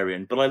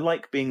contrarian, but I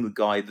like being the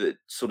guy that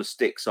sort of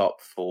sticks up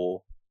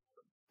for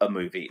a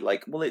movie.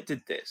 Like, well, it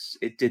did this.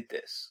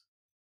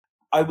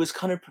 I was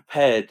kind of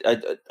prepared.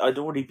 I'd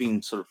already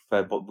been sort of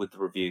prepared with the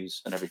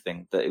reviews and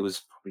everything that it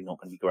was probably not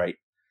going to be great.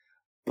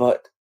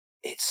 But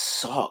it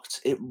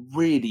sucked. It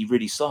really,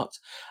 really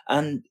sucked.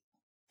 And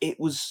it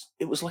was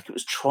like it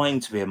was trying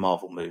to be a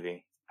Marvel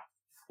movie.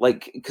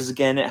 Like, because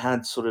again, it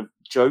had sort of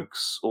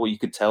jokes, or you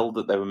could tell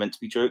that they were meant to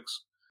be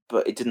jokes,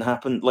 but it didn't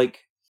happen.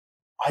 Like,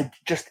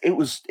 it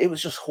was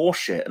just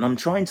horseshit. And I'm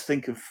trying to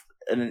think of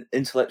an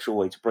intellectual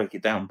way to break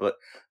it down, but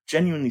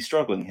genuinely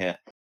struggling here.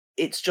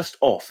 It's just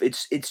off.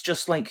 It's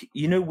just like,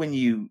 you know, when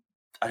you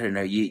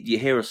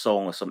hear a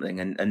song or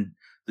something and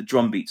the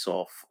drum beat's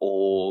off,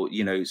 or,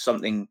 you know,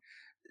 something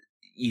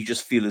you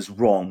just feel is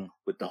wrong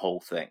with the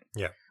whole thing.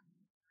 Yeah.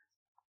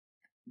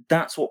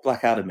 That's what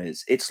Black Adam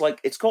is. It's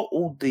like, it's got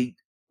all the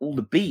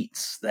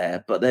beats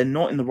there, but they're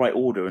not in the right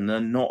order and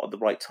they're not at the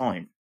right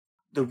time.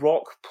 The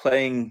Rock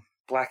playing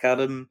Black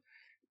Adam,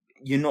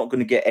 you're not going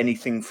to get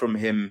anything from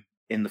him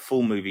in the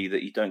full movie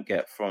that you don't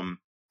get from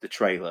the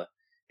trailer.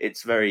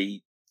 It's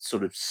very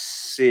sort of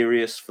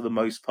serious for the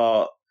most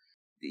part.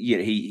 You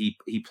know,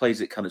 he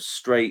plays it kind of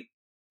straight.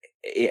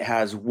 It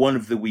has one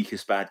of the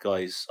weakest bad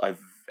guys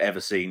I've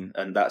ever seen,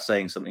 and that's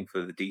saying something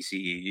for the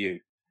DCEU.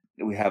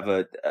 We have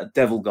a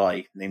devil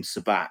guy named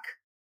Sabak,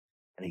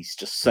 and he's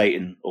just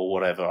Satan or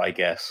whatever, I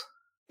guess.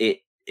 It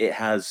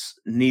has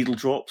needle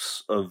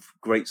drops of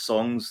great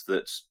songs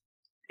that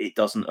it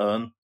doesn't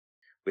earn.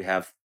 We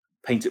have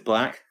Paint It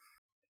Black.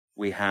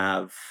 We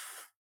have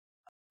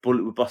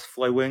Bullet with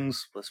Butterfly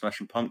Wings by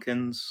Smashing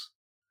Pumpkins,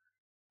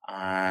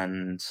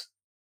 and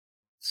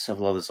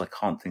several others I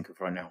can't think of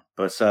right now.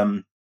 But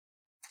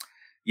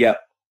yeah,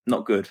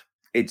 not good.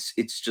 It's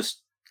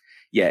just,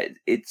 yeah,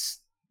 it's.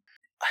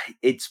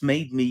 it's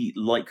made me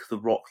like The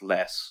Rock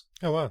less.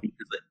 Oh wow!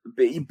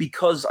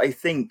 Because I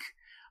think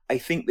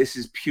this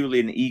is purely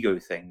an ego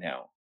thing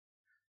now.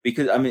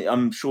 Because I mean,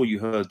 I'm sure you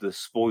heard the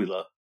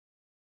spoiler,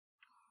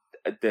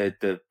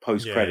 the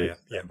post credit.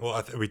 Yeah.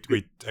 Well,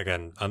 we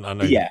again, I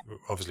know. Yeah.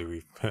 Obviously,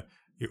 we.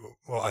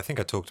 Well, I think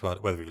I talked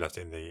about whether we left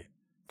it in the.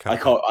 I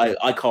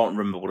can't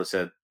remember what I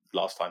said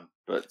last time,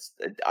 but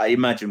I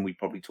imagine we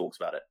probably talked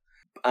about it,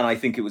 and I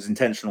think it was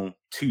intentional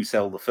to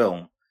sell the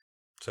film.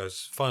 So,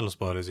 it's final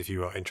spoilers if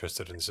you are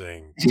interested in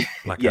seeing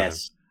Black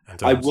Yes, Adam.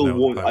 And I will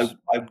warn.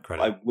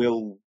 I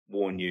will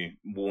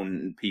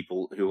warn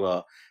people who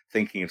are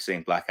thinking of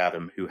seeing Black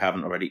Adam who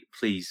haven't already.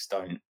 Please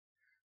don't.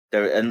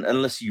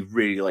 Unless you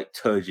really like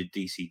turgid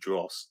DC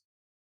dross,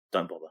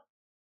 don't bother.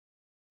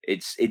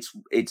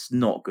 It's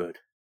not good.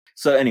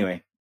 So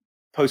anyway,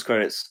 post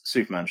credits,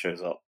 Superman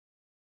shows up,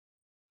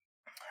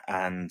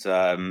 and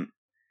the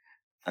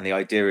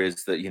idea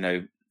is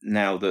that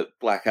now that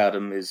Black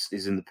Adam is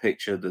in the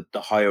picture, the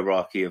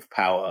hierarchy of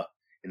power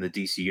in the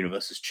DC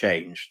universe has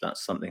changed.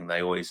 That's something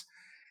they always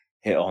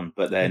hit on.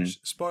 But then,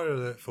 spoiler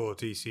alert for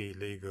DC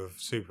League of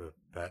Super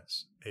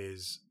Pets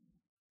is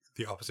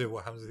the opposite of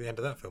what happens at the end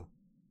of that film.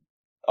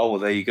 Oh well,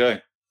 there you go.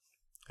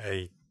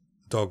 A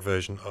dog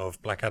version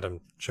of Black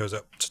Adam shows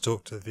up to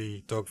talk to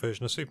the dog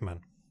version of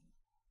Superman.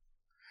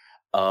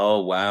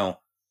 Oh wow!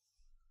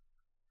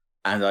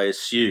 And I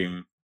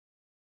assume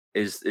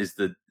is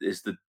the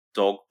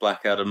dog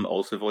Black Adam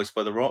also voiced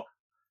by The Rock?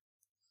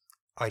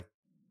 I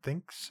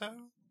think so.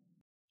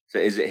 So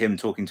is it him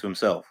talking to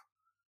himself?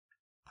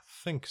 I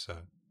think so.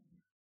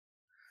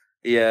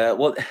 Yeah,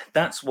 well,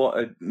 that's what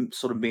I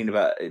sort of mean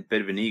about a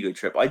bit of an ego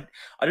trip. I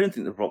don't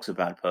think The Rock's a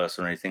bad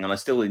person or anything, and I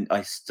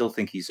still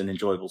think he's an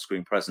enjoyable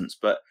screen presence.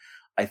 But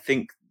I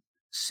think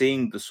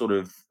seeing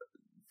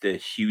the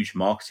huge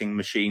marketing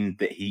machine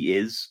that he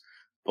is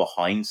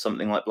behind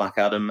something like Black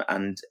Adam,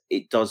 and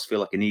it does feel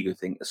like an ego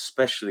thing,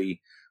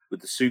 especially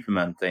with the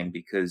Superman thing,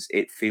 because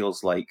it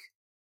feels like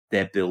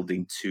they're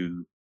building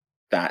to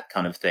that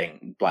kind of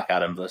thing, Black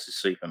Adam versus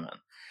Superman.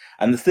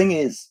 And the thing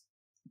is,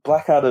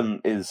 Black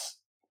Adam is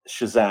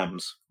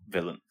Shazam's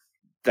villain.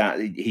 That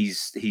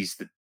he's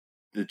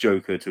the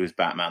Joker to his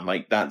Batman.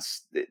 Like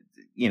that's the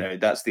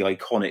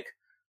iconic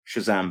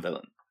Shazam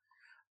villain.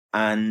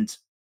 And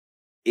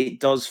it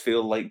does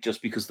feel like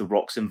just because The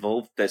Rock's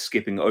involved, they're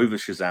skipping over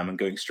Shazam and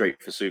going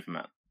straight for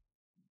Superman.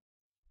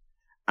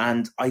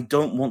 And I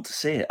don't want to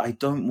see it. I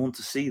don't want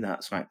to see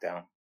that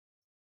SmackDown.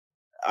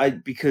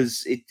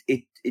 Because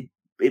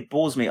it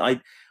bores me.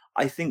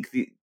 I think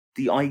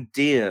the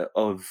idea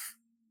of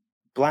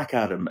Black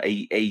Adam,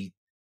 a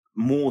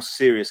more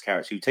serious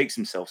character who takes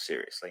himself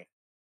seriously,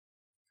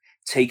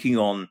 taking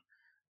on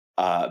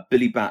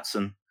Billy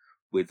Batson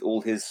with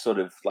all his sort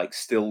of like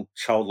still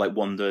childlike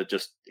wonder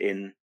just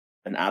in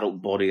an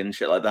adult body and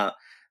shit like that,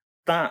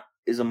 that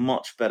is a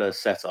much better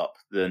setup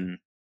than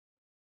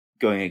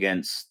going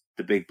against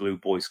the big blue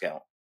Boy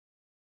Scout.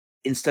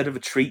 Instead of a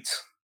treat,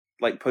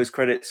 like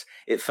post-credits,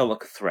 it felt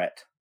like a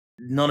threat.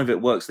 None of it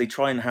works. They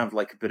try and have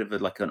like a bit of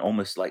an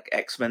almost like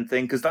X-Men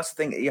thing, because that's the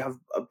thing. You have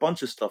a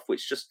bunch of stuff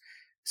which just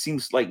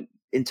seems like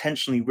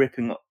intentionally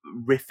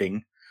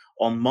riffing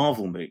on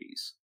Marvel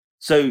movies.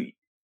 So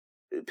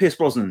Pierce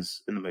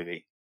Brosnan's in the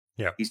movie.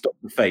 Yeah. He's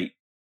Dr. Fate.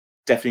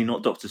 Definitely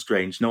not Doctor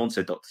Strange. No one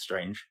said Doctor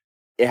Strange.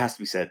 It has to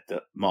be said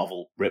that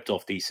Marvel ripped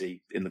off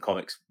DC in the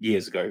comics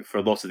years ago for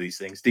a lot of these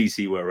things.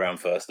 DC were around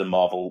first, and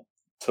Marvel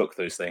took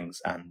those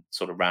things and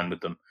sort of ran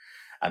with them.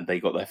 And they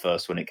got there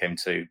first when it came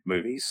to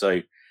movies.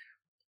 So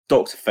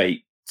Dr.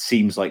 Fate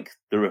seems like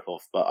the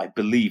ripoff, but I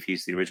believe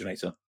he's the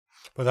originator.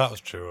 But that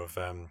was true of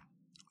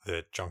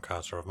the John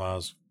Carter of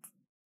Mars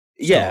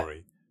Yeah.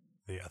 story.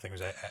 I think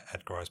it was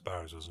Edgar Rice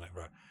Burroughs, wasn't it,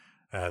 bro?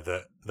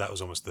 That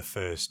was almost the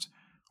first,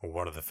 or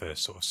one of the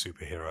first sort of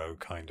superhero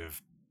kind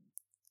of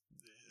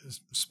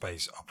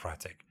space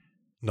operatic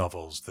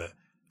novels that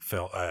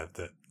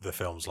the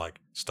films like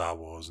Star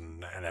Wars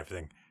and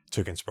everything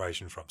took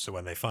inspiration from. So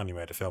when they finally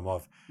made a film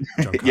of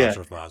John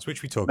Carter of Mars,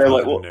 which we talked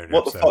about, like,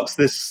 what the fuck's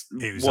this?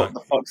 What the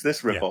fuck's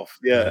this ripoff?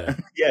 Yeah.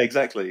 Yeah,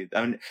 exactly.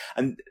 And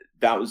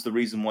that was the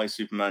reason why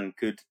Superman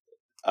could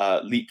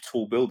leap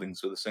tall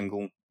buildings with a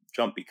single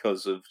jump,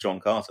 because of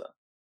John Carter.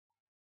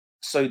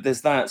 So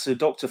there's that. So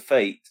Dr.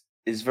 Fate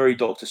is very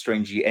Doctor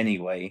Strangey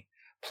anyway.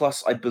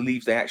 Plus, I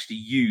believe they actually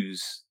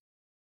use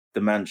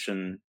the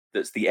mansion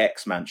that's the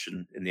X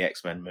mansion in the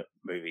X-Men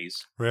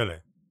movies. Really?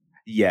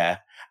 Yeah.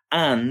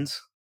 And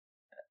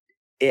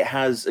it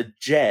has a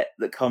jet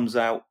that comes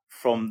out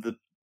from the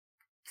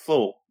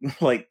floor,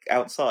 like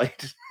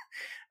outside.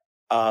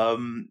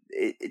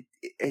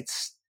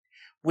 It's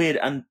weird.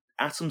 And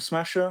Atom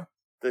Smasher,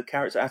 the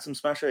character Atom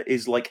Smasher,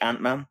 is like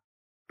Ant-Man,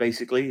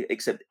 basically,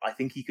 except I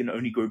think he can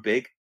only grow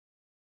big.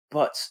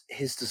 But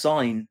his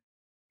design,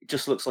 it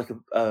just looks like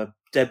a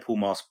Deadpool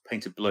mask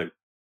painted blue.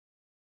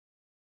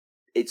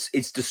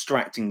 It's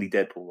distractingly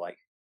Deadpool-like.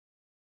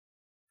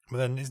 Well,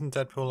 then isn't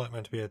Deadpool like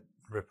meant to be a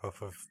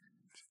rip-off of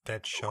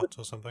Deadshot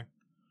or something?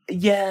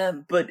 Yeah,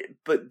 but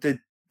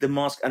the the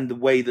mask and the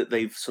way that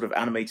they've sort of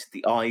animated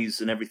the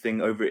eyes and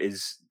everything over it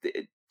is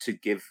to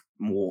give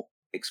more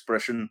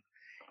expression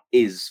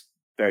is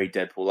very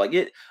Deadpool. Like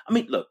it. I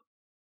mean, look,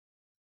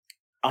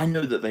 I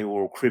know that they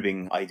were all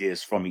cribbing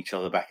ideas from each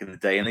other back in the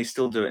day, and they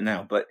still do it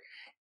now. But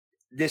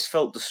this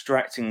felt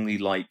distractingly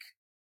like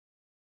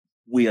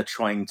we are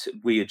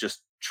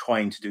just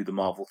trying to do the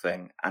Marvel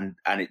thing, and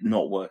it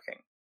not working.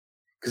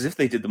 Because if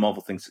they did the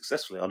Marvel thing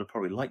successfully, I'd have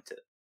probably liked it.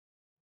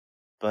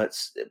 But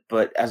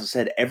as I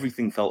said,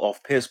 everything felt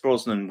off. Pierce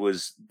Brosnan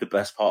was the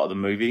best part of the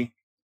movie.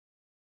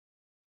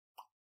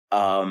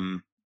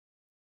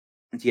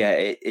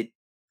 Yeah,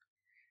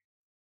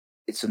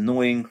 it's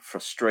annoying,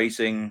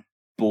 frustrating,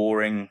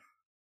 boring,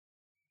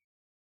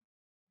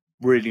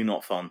 really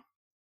not fun.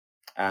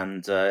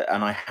 And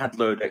I had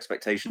lowered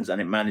expectations, and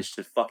it managed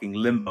to fucking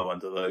limbo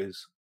under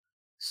those.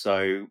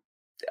 So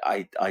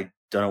I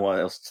don't know what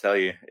else to tell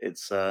you.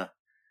 It's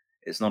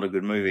not a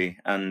good movie,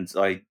 and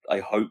I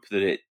hope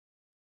that it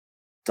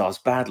does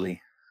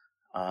badly.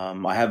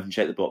 I haven't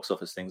checked the box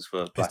office things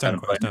for Black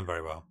Adam. It's done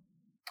very well.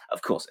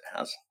 Of course it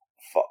has.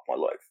 Fuck my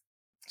life.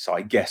 So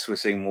I guess we're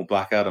seeing more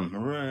Black Adam.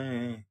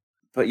 Hooray.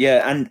 But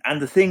yeah,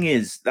 and the thing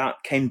is,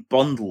 that came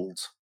bundled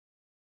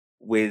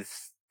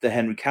with the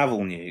Henry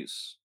Cavill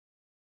news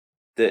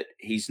that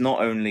he's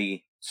not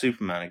only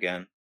Superman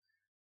again,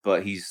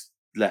 but he's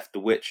left The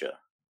Witcher.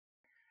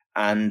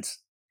 And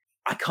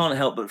I can't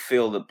help but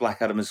feel that Black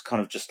Adam is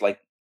kind of just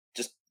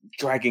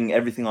dragging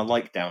everything I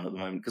like down at the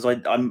moment, because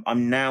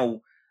I'm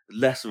now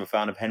less of a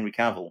fan of Henry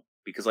Cavill,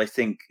 because I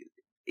think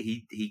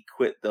he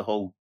quit the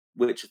whole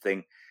Witcher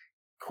thing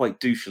quite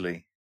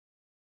douchily.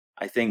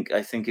 I think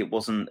it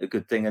wasn't a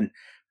good thing, and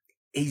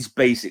he's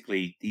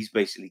basically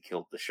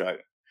killed the show.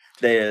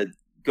 They're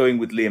going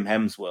with Liam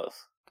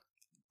Hemsworth.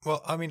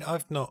 Well, I mean,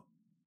 I've not.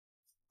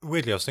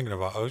 Weirdly, I was thinking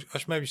about I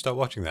should maybe start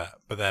watching that,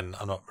 but then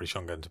I'm not really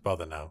sure I'm going to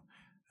bother now.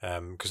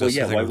 Because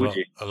why would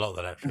you? A lot of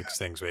the Netflix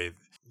things with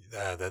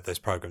there's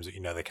programs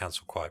that they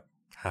cancel quite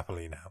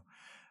happily now.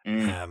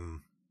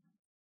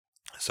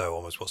 So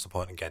almost what's the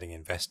point in getting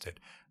invested?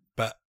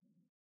 But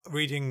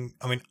reading,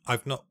 I mean,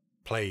 I've not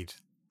played.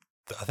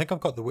 I think I've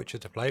got The Witcher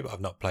to play, but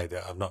I've not played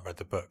it. I've not read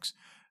the books.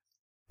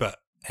 But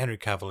Henry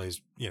Cavill is,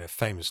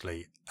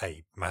 famously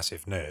a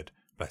massive nerd,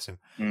 bless him,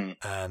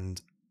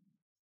 and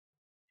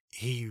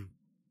he,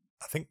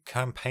 I think,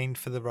 campaigned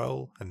for the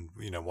role and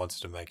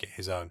wanted to make it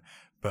his own,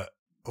 but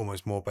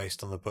almost more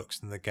based on the books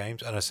than the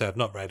games. And I say I've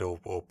not read or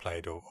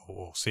played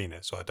or seen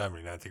it, so I don't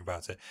really know anything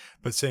about it.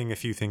 But seeing a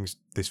few things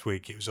this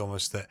week, it was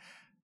almost that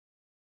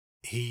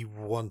he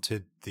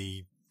wanted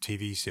the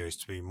TV series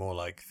to be more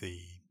like the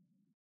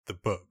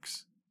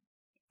books,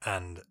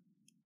 and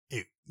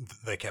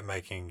they kept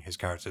making his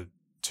character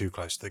too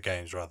close to the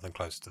games rather than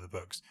closer to the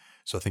books.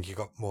 So I think he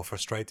got more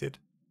frustrated.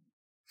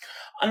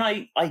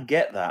 And I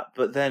get that,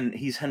 but then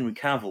he's Henry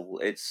Cavill.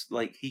 It's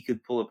like he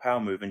could pull a power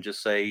move and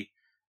just say,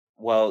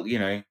 well,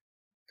 I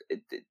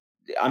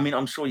mean,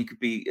 I'm sure he could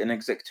be an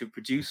executive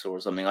producer or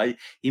something.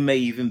 He may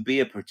even be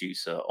a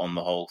producer on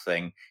the whole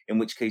thing, in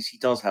which case he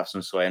does have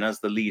some sway. And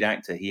as the lead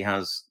actor, he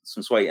has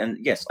some sway. And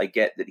yes, I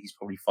get that he's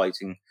probably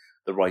fighting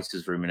the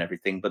writer's room and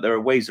everything, but there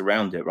are ways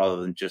around it rather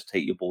than just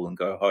take your ball and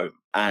go home.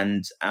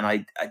 And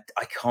I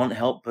can't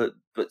help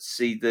but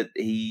see that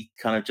he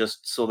kind of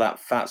just saw that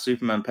fat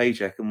Superman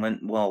paycheck and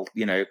went, well,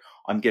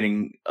 I'm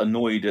getting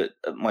annoyed at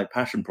my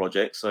passion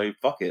project, so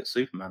fuck it,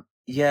 Superman.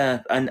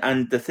 Yeah,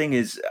 and the thing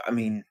is, I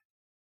mean,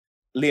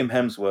 Liam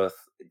Hemsworth,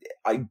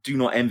 I do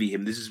not envy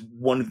him. This is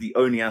one of the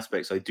only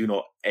aspects I do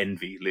not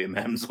envy Liam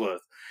Hemsworth.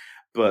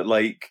 But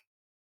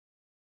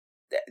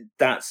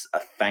that's a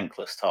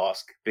thankless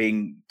task,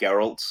 being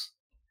Geralt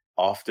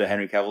after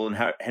Henry Cavill,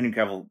 and Henry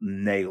Cavill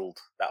nailed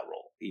that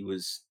role. He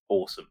was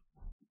awesome.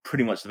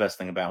 Pretty much the best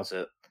thing about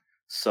it.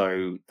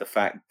 So the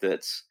fact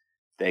that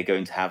they're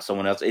going to have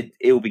someone else, it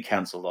will be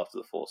cancelled after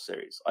the 4th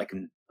series. I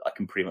can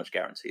pretty much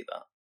guarantee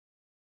that.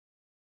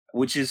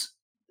 Which is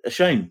a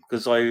shame,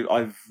 because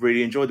I've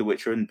really enjoyed The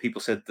Witcher, and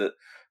people said that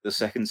the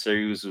 2nd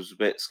series was a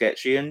bit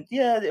sketchy, and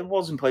yeah, it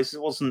was in places.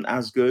 It wasn't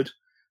as good,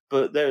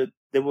 but there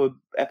were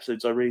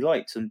episodes I really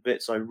liked and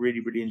bits I really,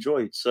 really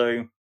enjoyed.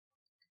 So,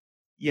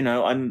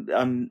 I'm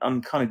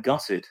kind of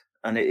gutted,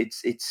 and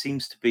it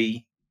seems to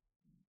be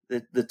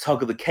the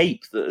tug of the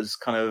cape that has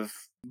kind of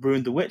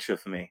ruined The Witcher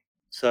for me.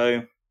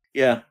 So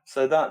yeah,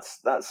 so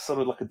that's sort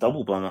of like a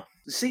double bummer.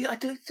 See,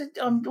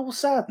 I'm all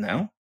sad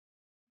now.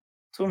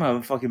 Talking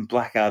about fucking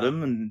Black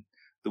Adam and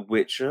The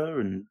Witcher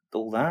and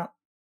all that.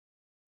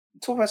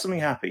 Talk about something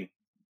happy.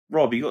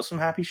 Rob, you got some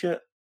happy shit?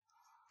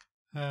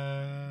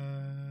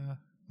 No.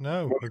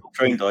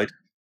 Train died.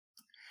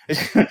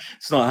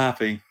 It's not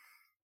happy.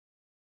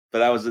 But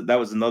that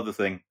was another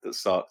thing that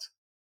sucked.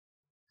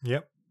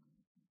 Yep.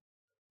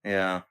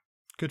 Yeah.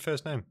 Good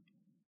first name.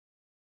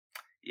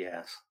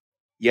 Yes.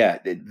 Yeah,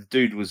 the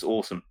dude was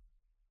awesome.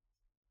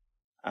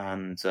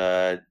 And,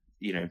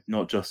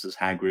 not just as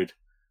Hagrid,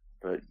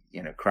 but,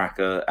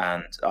 cracker.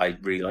 And I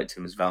really liked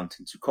him as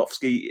Valentin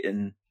Zukovsky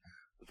in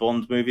the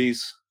Bond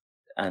movies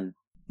and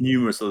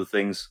numerous other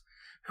things.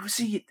 Who was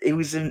he? He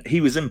was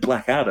in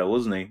Blackadder,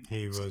 wasn't he?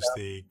 He was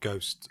the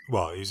ghost.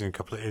 Well, he was in a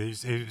couple of.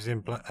 He was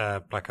in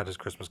Blackadder's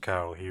Christmas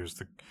Carol. He was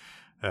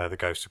the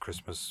ghost of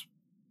Christmas,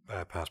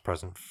 past,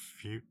 present,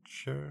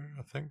 future.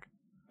 I think.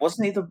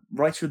 Wasn't he the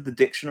writer of the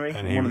dictionary?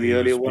 And One of the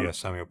earlier ones. Yeah,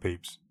 Samuel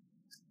Pepys.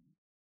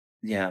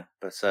 Yeah,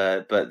 but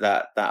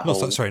that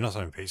whole. Sorry, not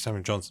Samuel Pepys.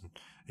 Samuel Johnson.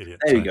 Idiot.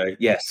 There you go.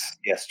 Yes,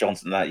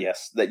 Johnson.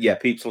 Yeah,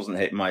 Pepys wasn't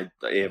hitting my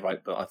ear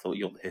right, but I thought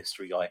you're the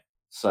history guy.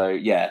 So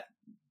yeah,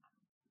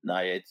 no,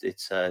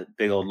 it's a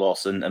big old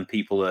loss, and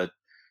people are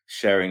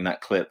sharing that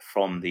clip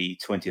from the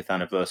 20th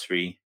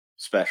anniversary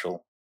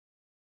special,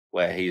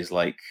 where he's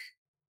like,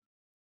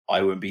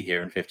 "I won't be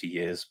here in 50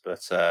 years,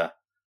 but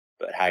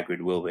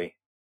Hagrid will be."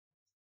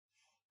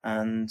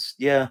 And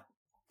yeah,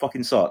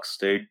 fucking sucks,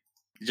 dude.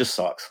 It just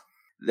sucks.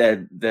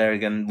 There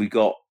again, we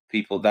got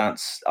people. I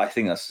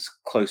think that's as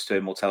close to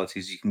immortality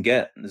as you can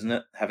get, isn't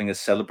it? Having a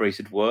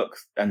celebrated work,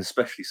 and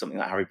especially something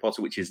like Harry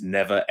Potter, which is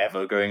never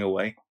ever going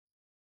away.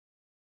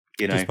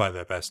 You know, despite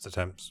their best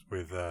attempts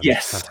with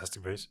yes,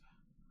 Fantastic Beasts.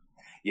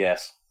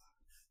 Yes,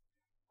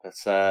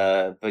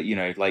 but you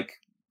know, like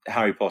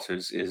Harry Potter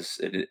is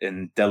an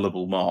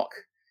indelible mark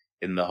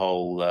in the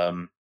whole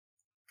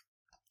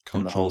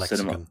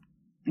cinema.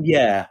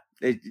 Yeah,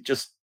 it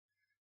just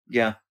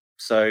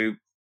So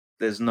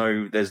there's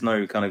no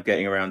kind of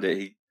getting around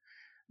it.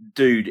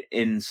 Dude,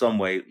 in some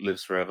way,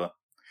 lives forever.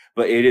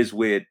 But it is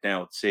weird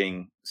now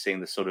seeing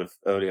the sort of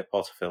earlier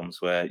Potter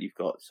films where you've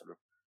got sort of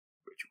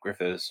Richard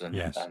Griffiths and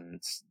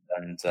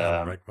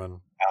Alan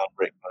Rickman,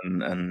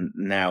 and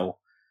now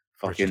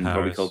fucking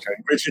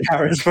Richard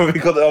Harris probably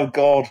called. Oh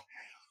God,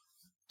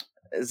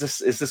 is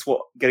this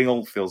what getting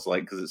old feels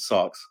like? Because it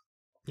sucks.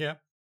 Yeah.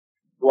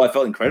 Well, I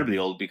felt incredibly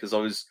old because I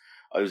was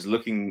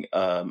looking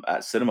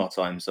at Cinema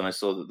Times and I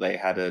saw that they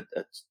had a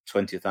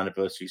 20th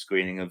anniversary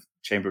screening of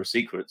Chamber of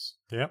Secrets.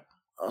 Yeah.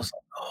 I was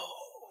like, oh.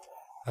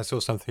 I saw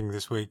something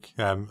this week,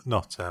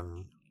 not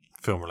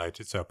film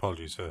related, so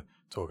apologies for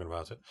talking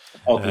about it.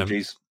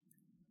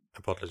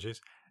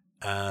 Apologies.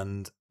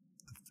 And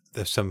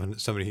there's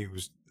somebody who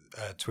was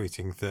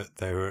tweeting that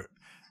they were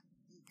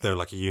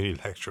like a uni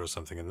lecturer or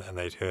something, and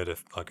they'd heard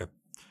of like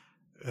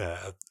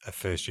a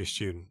first year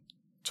student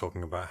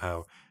talking about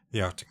how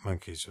the Arctic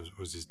Monkeys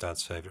was his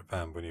dad's favorite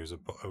band when he was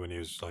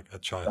like a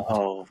child.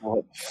 Oh,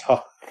 what the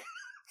fuck!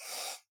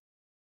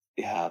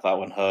 Yeah, that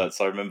one hurts.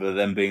 I remember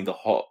them being the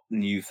hot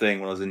new thing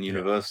when I was in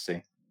university.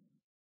 Yeah.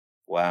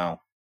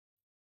 Wow.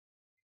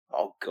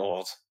 Oh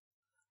God.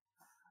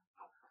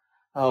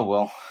 Oh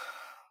well.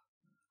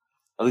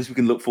 At least we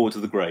can look forward to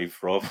the grave,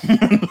 Rob.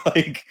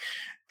 Like,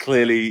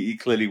 clearly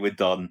we're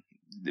done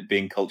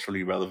being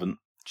culturally relevant.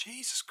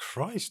 Jesus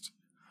Christ!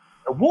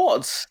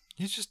 What?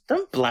 You just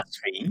don't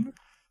blaspheme.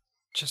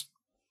 Just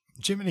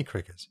Jiminy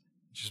Crickets.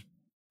 Just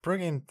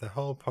bringing the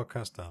whole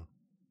podcast down.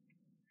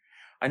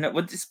 I know.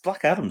 Well, it's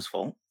Black Adam's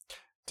fault.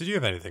 Did you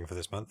have anything for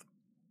this month?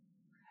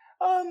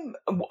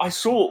 I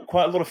saw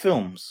quite a lot of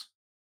films.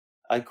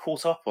 I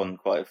caught up on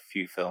quite a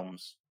few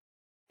films,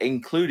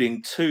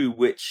 including 2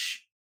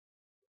 which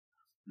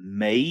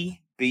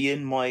may be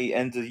in my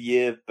end of the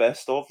year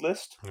best of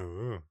list.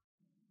 Ooh.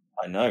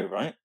 I know,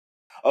 right?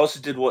 I also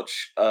did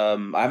watch. I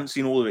haven't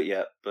seen all of it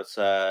yet, but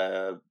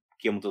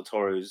Guillermo del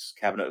Toro's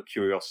Cabinet of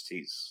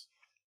Curiosities,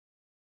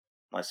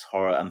 nice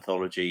horror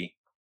anthology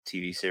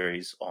TV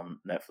series on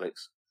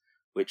Netflix,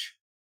 which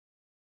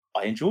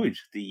I enjoyed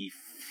the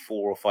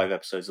 4 or 5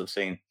 episodes I've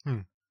seen.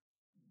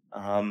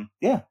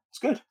 Yeah, it's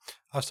good.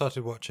 I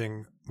started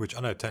watching, which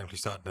I know technically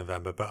started in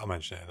November, but I'll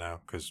mention it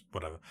now because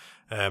whatever.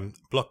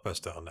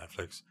 Blockbuster on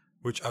Netflix,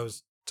 which I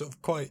was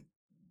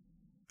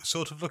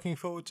sort of looking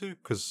forward to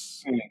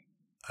because,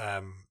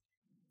 I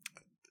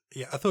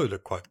thought it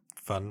looked quite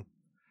fun,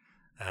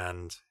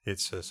 and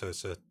it's a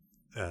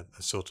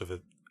sort of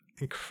a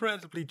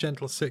incredibly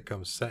gentle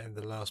sitcom set in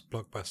the last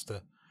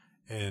blockbuster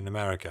in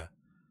America,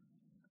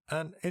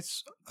 and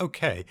it's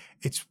okay.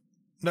 It's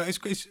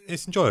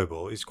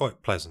enjoyable. It's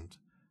quite pleasant,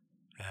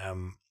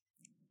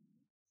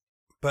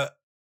 but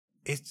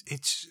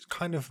it's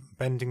kind of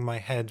bending my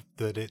head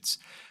that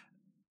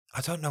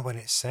I don't know when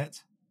it's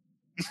set.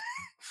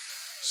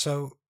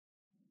 So,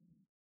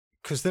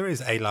 because there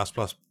is a last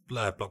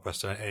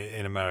blockbuster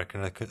in America,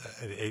 and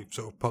it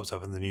sort of pops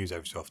up in the news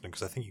every so often.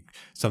 Because I think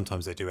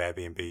sometimes they do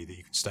Airbnb that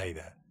you can stay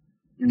there,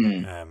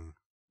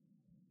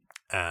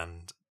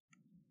 and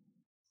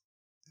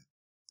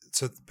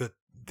so. But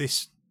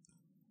this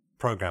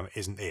program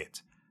isn't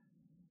it,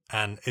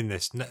 and in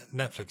this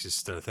Netflix is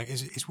still a thing.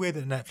 It's weird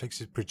that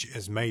Netflix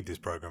has made this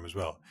program as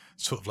well,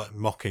 sort of like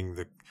mocking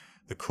the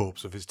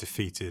corpse of its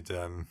defeated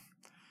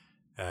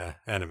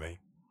enemy,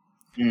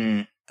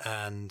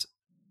 and.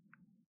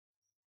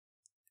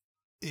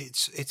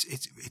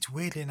 It's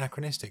weirdly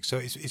anachronistic. So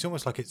it's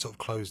almost like it sort of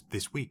closed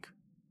this week,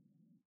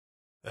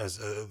 as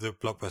the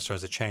Blockbuster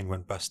as a chain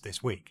went bust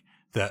this week.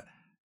 That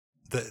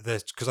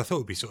because I thought it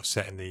would be sort of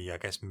set in the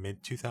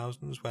mid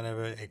 2000s,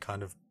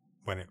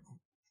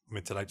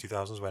 mid to late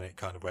 2000s when it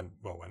kind of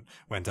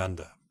went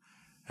under.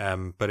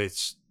 But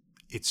it's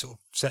sort of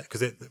set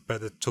because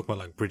they're talking about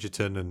like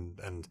Bridgerton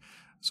and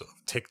sort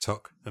of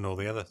TikTok and all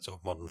the other sort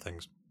of modern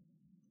things.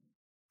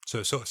 So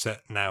it's sort of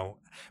set now,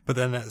 but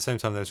then at the same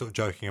time they're sort of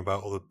joking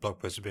about all the blog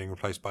posts being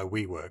replaced by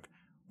WeWork,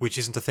 which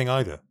isn't a thing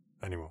either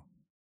anymore.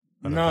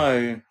 I don't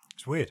think. No,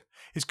 It's weird.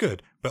 It's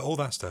good, but all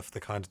that stuff, the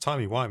kind of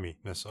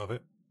timey-wimeyness of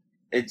it.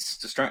 it's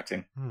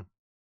distracting. Hmm.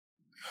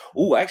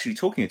 Oh, actually,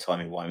 talking of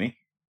timey-wimey,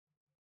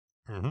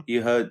 Mm-hmm.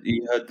 you heard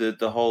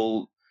the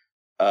whole.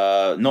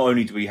 Not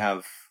only do we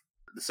have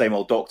the same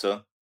old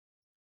Doctor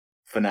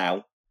for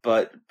now,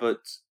 but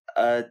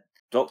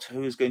Doctor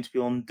Who is going to be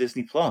on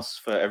Disney Plus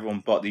for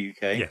everyone but the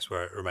UK. Yes,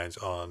 where it remains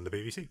on the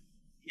BBC.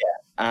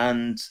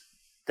 And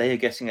they are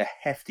getting a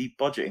hefty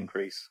budget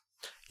increase.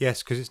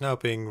 Yes, because it's now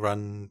being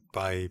run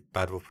by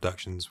Bad Wolf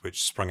Productions,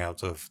 which sprung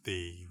out of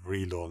the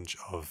relaunch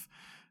of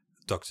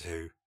Doctor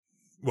Who.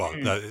 Well,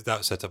 that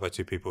was set up by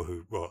two people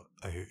who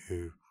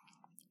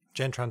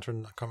Jen Tranter,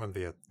 I can't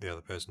remember the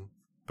other person,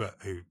 but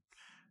who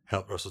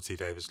helped Russell T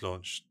Davies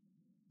relaunch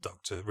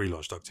Doctor Who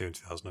in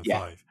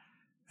 2005.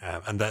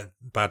 And then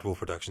Bad Wolf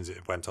Productions,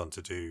 it went on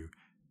to do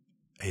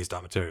His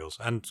Dark Materials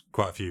and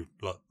quite a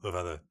lot of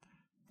other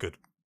good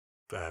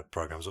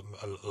programs.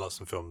 Lots of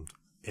them filmed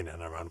in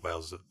and around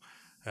Wales,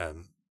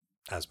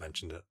 as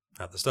mentioned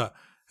at the start.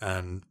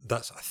 And I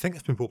think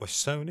that's been bought by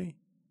Sony.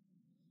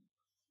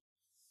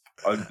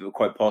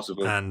 Quite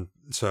possibly. And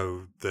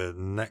so the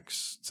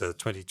next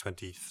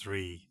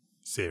 2023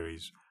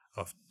 series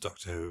of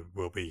Doctor Who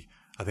will be,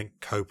 I think,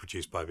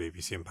 co-produced by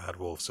BBC and Bad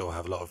Wolf, so we'll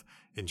have a lot of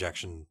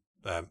injection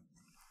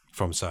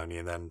from Sony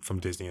and then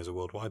from Disney as a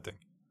worldwide thing,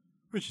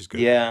 which is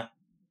good. Yeah.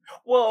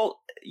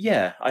 Well,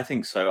 yeah, I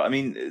think so. I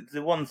mean,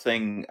 the one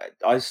thing,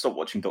 I stopped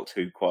watching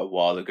Doctor Who quite a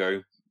while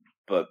ago,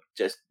 but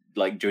just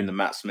like during the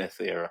Matt Smith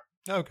era.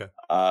 Okay.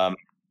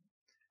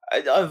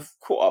 I've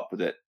caught up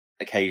with it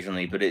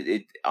occasionally, but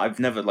I've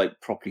never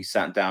like properly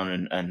sat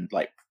down and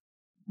like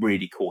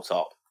really caught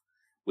up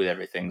with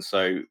everything.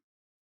 So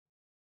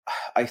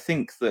I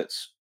think that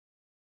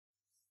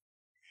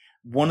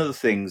one of the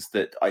things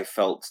that I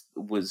felt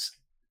was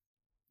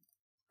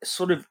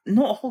sort of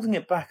not holding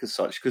it back as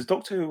such, because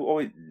Doctor Who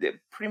always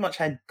pretty much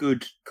had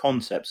good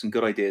concepts and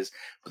good ideas,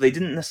 but they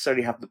didn't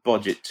necessarily have the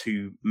budget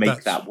to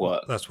make that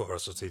work. That's what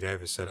Russell T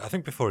Davies said. I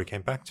think before he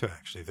came back to it,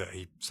 actually, that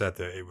he said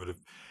that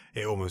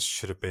it almost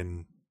should have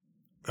been.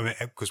 I mean,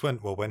 because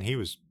when he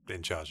was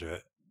in charge of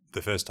it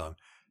the first time,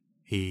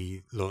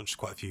 he launched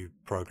quite a few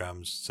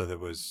programs. So there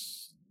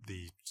was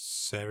the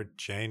Sarah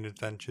Jane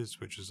Adventures,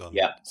 which was on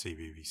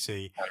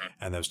CBBC,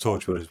 and there was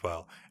Torchwood as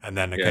well. And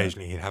then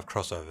occasionally he'd have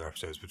crossover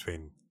episodes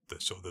between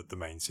the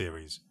main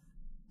series,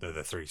 the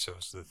three sort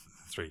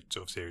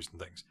of series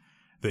and things.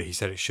 That he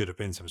said it should have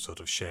been some sort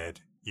of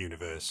shared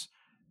universe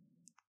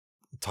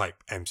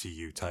type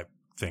MCU type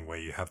thing where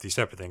you have these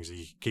separate things that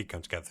you keep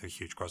coming together through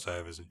huge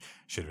crossovers, and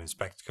should have been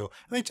spectacle.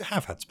 And they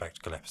have had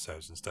spectacle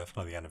episodes and stuff.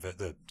 Like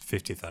the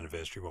 50th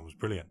anniversary one was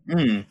brilliant.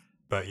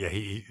 But yeah,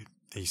 he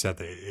said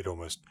that it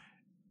almost,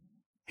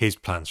 his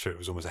plans for it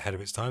was almost ahead of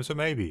its time. So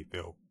maybe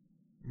it'll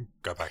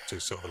go back to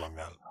sort of along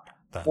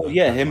that. Well,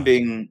 yeah, him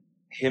being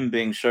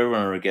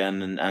showrunner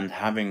again and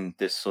having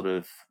this sort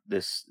of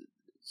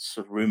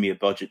roomier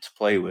budget to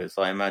play with.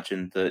 I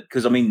imagine that,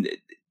 because I mean,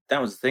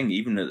 that was the thing.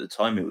 Even at the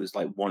time, it was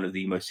like one of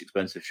the most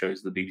expensive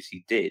shows the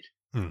BBC did,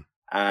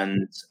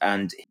 and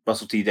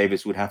Russell T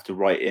Davies would have to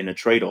write in a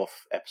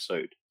trade-off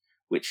episode,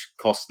 which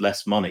cost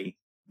less money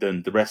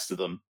than the rest of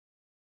them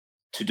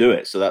to do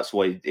it. So that's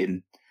why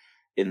in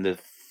the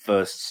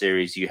first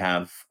series you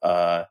have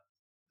the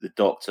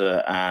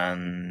Doctor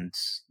and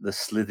the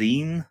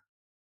Slitheen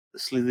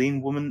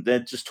woman. They're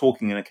just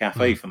talking in a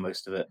cafe for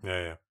most of it.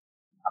 Yeah.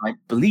 And I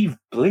believe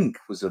Blink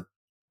was a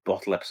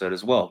bottle episode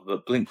as well,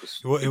 but Blink was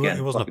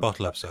it wasn't a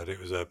bottle episode. It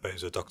was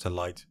a Dr.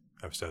 Light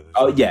episode.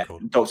 Oh yeah,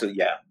 Doctor.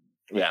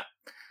 Yeah.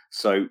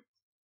 So,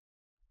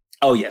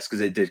 oh yes, because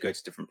it did go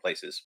to different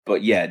places.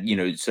 But yeah,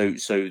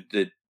 so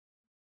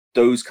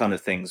those kind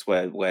of things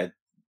where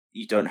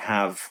you don't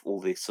have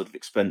all these sort of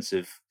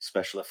expensive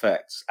special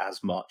effects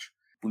as much.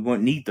 We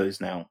won't need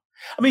those now.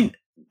 I mean,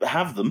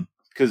 have them,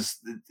 because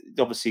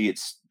obviously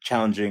it's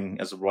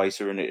challenging as a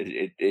writer, and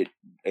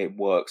it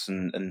works.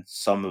 And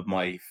some of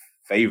my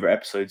favorite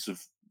episodes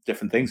of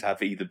different things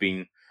have either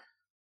been,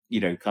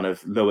 kind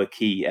of lower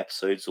key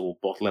episodes or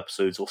bottle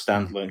episodes or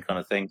standalone kind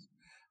of things.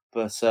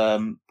 But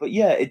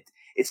yeah,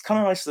 it's kind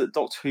of nice that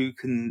Doctor Who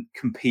can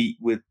compete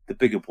with the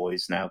bigger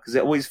boys now, because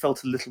it always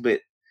felt a little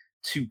bit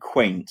too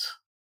quaint.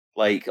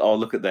 Like, oh,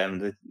 look at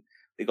them,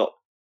 they got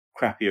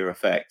crappier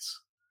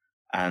effects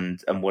and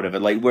whatever.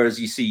 Like,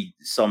 whereas you see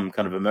some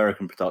kind of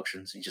American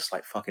productions, and just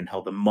like, fucking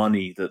hell, the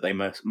money that they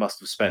must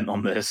have spent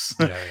on this.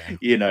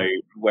 Yeah.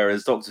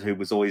 Whereas Doctor Who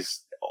was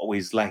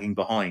always lagging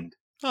behind.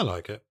 I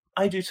like it.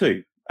 I do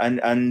too.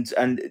 And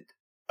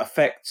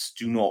effects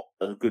do not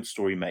a good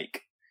story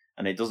make,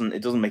 and it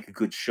doesn't make a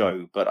good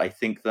show. But I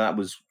think that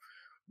was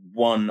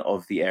one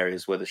of the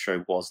areas where the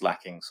show was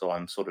lacking. So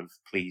I'm sort of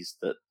pleased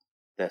that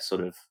they're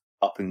sort of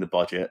upping the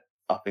budget,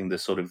 upping the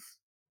sort of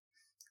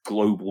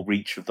global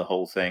reach of the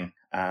whole thing,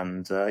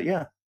 and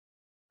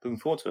looking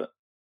forward to it.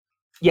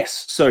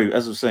 Yes. So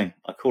as I was saying,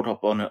 I caught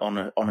up on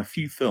a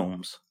few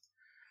films.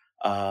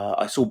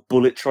 I saw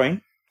Bullet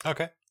Train.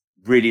 Okay.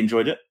 Really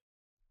enjoyed it.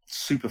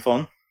 Super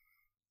fun.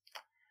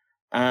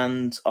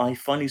 And I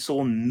finally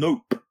saw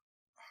Nope.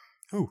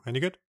 Ooh, any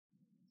good?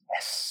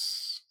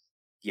 Yes.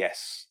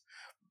 Yes.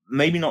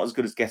 Maybe not as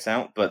good as Get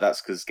Out, but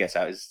that's because Get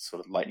Out is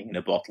sort of lightning in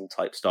a bottle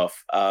type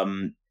stuff.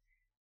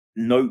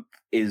 Nope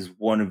is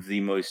one of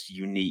the most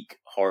unique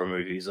horror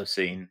movies I've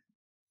seen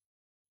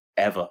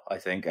ever, I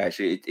think.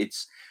 Actually,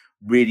 it's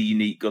really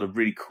unique, got a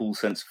really cool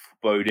sense of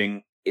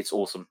foreboding. It's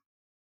awesome.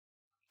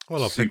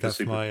 Well, I'll pick that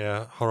for Super.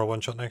 my horror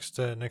one shot next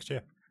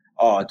year.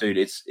 Oh, dude,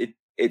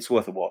 it's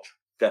worth a watch.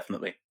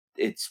 Definitely.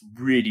 It's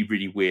really,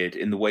 really weird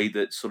in the way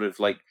that sort of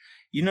like,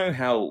 you know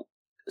how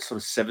sort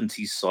of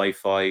 70s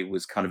sci-fi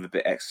was kind of a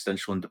bit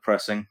existential and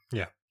depressing?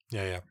 Yeah.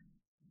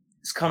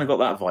 It's kind of got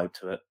that vibe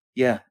to it.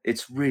 Yeah,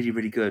 it's really,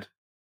 really good.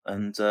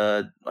 And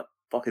I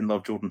fucking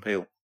love Jordan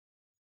Peele.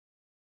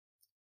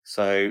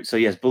 So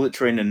yes, Bullet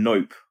Train and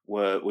Nope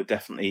were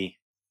definitely,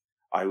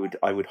 I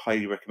would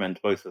highly recommend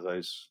both of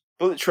those.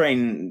 Bullet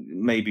Train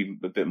maybe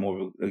a bit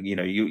more,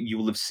 you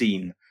will have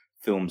seen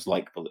films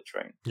like Bullet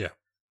Train. Yeah.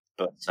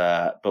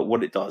 But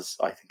what it does,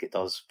 I think it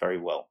does very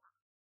well,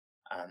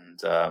 and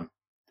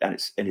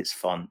it's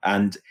fun,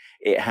 and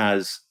it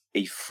has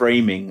a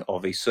framing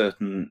of a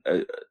certain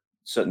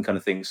kind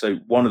of thing. So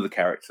one of the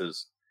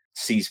characters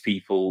sees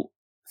people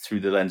through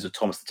the lens of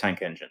Thomas the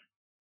Tank Engine.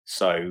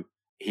 So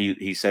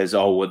he says,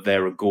 "Oh, well,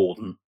 they're a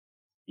Gordon,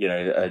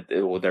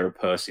 or they're a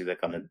Percy. They're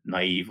kind of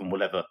naive and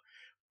whatever."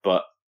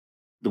 But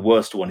the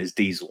worst one is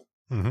Diesel.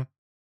 Mm-hmm.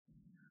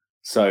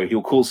 So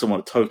he'll call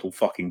someone a total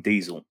fucking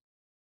Diesel.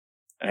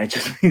 And it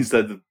just means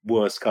they're the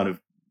worst kind of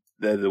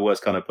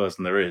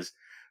person there is.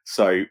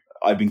 So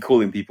I've been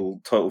calling people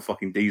total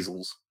fucking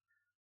diesels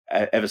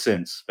ever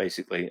since,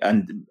 basically.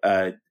 And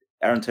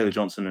Aaron Taylor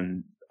Johnson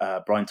and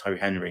Brian Tyree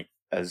Henry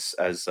as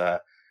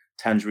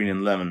Tangerine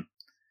and Lemon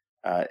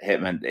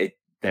Hitman,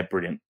 they're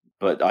brilliant.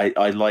 But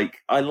I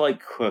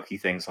like quirky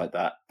things like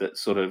that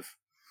sort of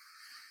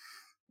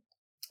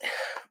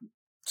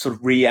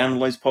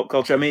reanalyze pop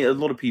culture. I mean, a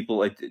lot of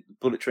people,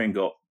 Bullet Train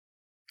got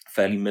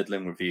fairly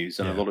middling reviews,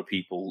 and a lot of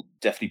people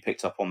definitely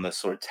picked up on the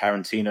sort of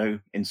Tarantino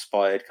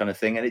inspired kind of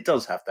thing, and it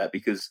does have that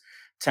because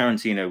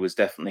Tarantino was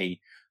definitely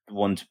the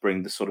one to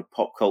bring the sort of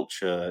pop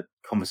culture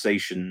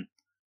conversation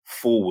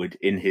forward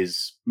in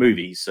his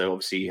movies. So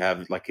obviously you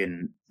have, like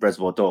in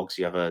Reservoir Dogs,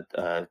 you have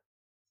a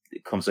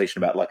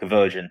conversation about like a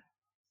virgin,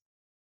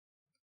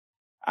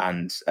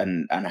 and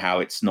how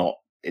it's not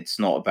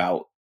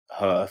about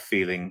her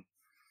feeling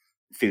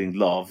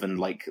love and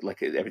like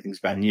everything's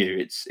brand new.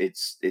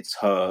 It's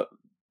her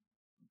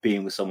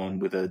being with someone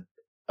with a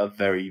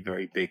very,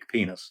 very big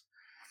penis.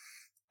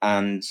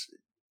 And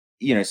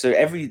so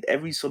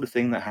every sort of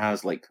thing that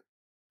has like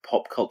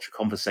pop culture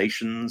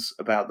conversations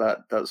about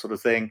that sort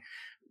of thing,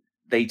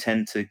 they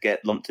tend to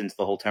get lumped into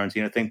the whole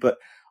Tarantino thing. But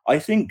I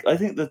think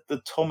that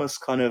the Thomas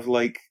kind of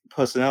like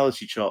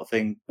personality chart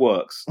thing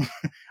works.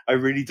 I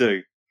really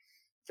do.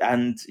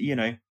 And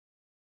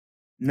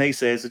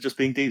naysayers are just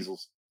being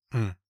diesels.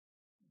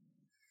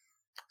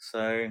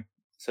 So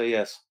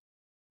yes,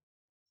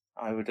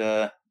 I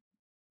would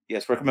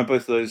yes, recommend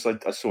both of those.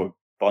 I saw a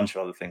bunch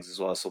of other things as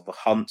well. I saw The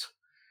Hunt,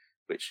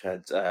 which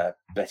had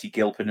Betty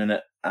Gilpin in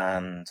it,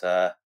 and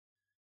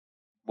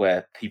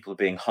where people are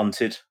being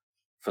hunted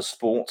for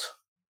sport.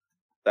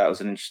 That was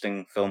an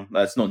interesting film.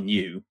 It's not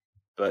new,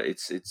 but it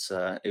was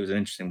an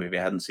interesting movie.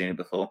 I hadn't seen it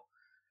before.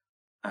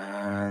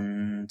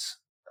 And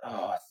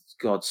oh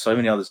god, so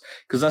many others.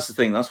 Because that's the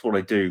thing. That's what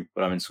I do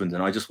when I'm in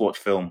Swindon. I just watch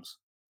films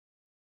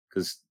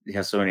because he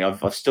has so many.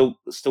 I've still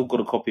got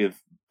a copy of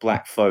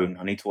Black Phone.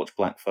 I need to watch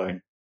Black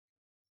Phone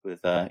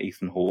with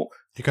Ethan Hawke.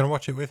 You're going to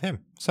watch it with him?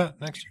 Sat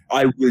next to you?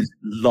 I would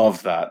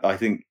love that. I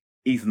think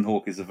Ethan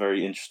Hawke is a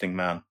very interesting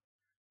man,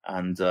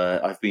 and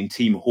I've been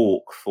Team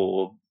Hawke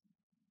for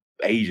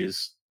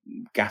ages.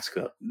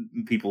 Gattaca.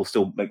 People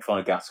still make fun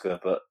of Gattaca,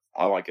 but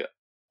I like it.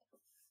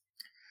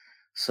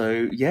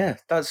 So yeah,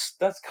 that's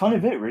kind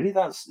of it, really.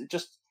 That's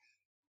just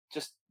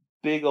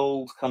big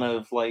old kind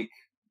of like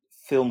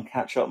film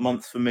catch up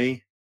month for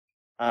me.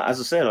 As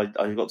I said,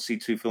 I got to see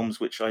 2 films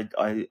which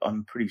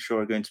I'm pretty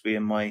sure are going to be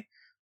in my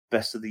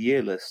best of the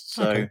year list.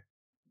 So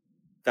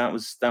that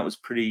was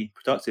pretty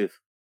productive.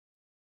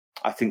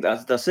 I think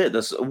that's it.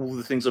 That's all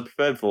the things I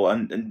prepared for.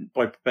 And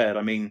by prepared,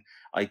 I mean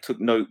I took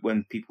note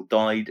when people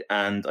died,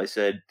 and I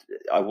said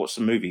I watched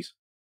some movies.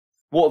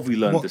 What have we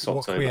learned this October?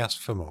 What can we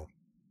ask for more?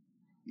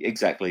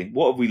 Exactly.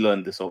 What have we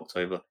learned this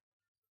October?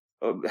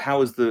 How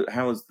has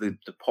the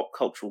pop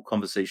cultural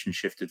conversation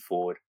shifted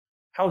forward?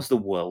 How has the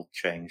world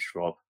changed,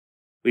 Rob?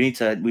 We need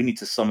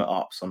to sum it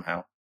up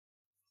somehow.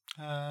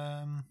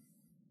 Well,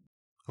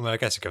 I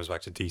guess it goes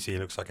back to DC. It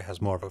looks like it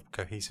has more of a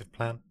cohesive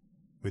plan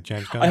with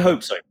James Gunn. I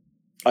hope so.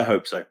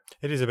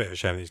 It is a bit of a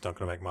shame that he's not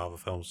going to make Marvel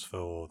films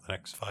for the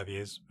next 5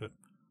 years, but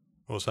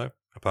also,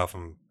 apart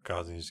from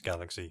Guardians of the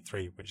Galaxy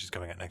 3, which is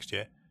coming out next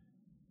year.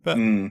 But,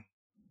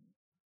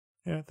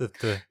 yeah,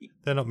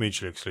 they're not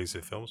mutually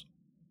exclusive films.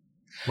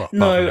 Well, apart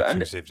No, from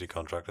and exclusivity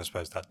contract, I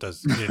suppose that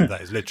does.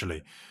 That is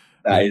literally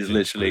that is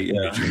literally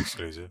mutually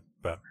exclusive.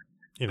 But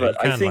you But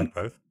I can think-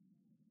 like both.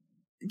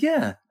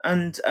 yeah,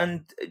 and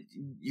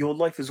your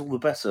life is all the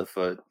better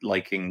for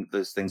liking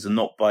those things and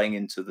not buying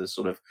into the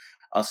sort of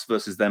us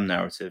versus them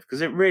narrative,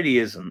 because it really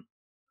isn't.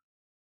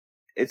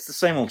 It's the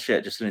same old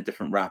shit, just in a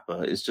different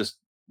wrapper. It's just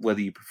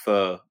whether you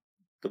prefer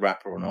the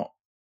wrapper or not.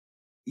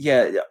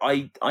 Yeah,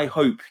 I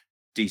hope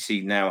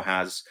DC now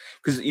has,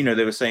 because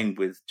they were saying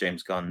with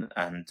James Gunn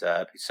and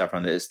Peter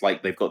Safran that it's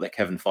like they've got their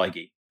Kevin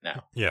Feige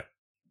now. Yeah,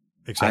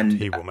 except And-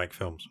 he will make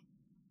films.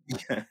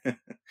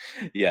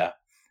 Yeah,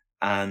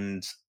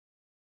 and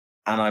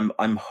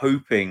I'm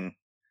hoping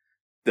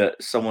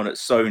that someone at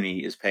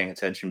Sony is paying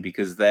attention,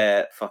 because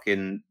their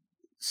fucking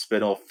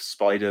spin-off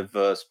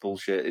Spider-Verse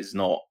bullshit is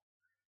not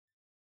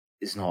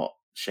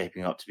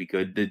shaping up to be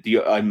good.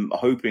 I'm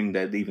hoping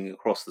they're leaving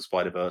Across the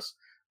Spider-Verse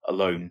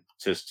alone,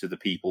 just to the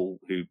people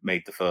who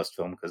made the first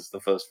film, because the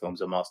first film's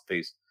a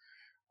masterpiece.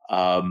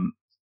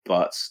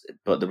 But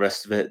the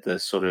rest of it, the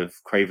sort of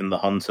Kraven the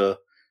Hunter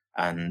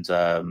and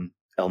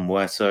El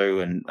Muerto,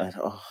 and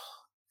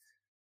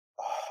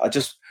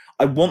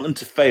I want them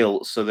to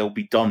fail so they'll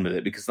be done with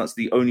it, because that's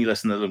the only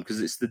lesson they learn,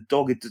 because it's the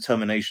dogged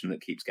determination that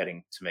keeps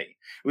getting to me.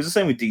 It was the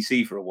same with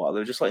DC for a while. They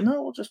were just like,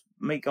 no, we'll just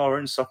make our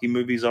own sucky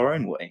movies our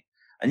own way.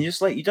 And you're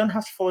just like, you don't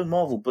have to follow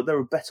Marvel, but there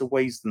are better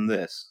ways than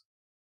this.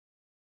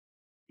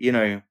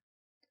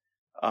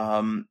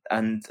 And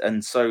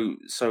so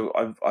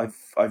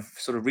I've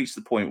sort of reached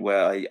the point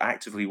where I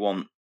actively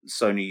want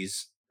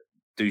Sony's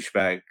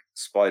douchebag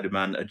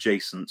Spider-Man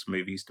adjacent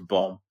movies to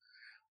bomb.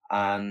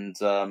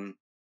 But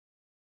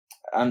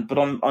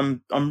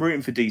I'm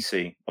rooting for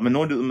DC. I'm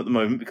annoyed at them at the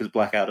moment because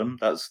Black Adam.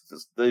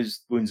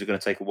 Those wounds are going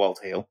to take a while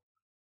to heal.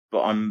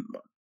 But I'm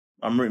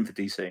rooting for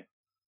DC.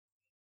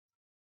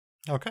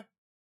 Okay.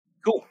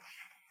 Cool.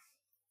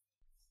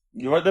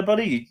 You right there,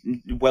 buddy?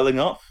 You welling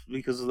up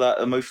because of that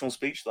emotional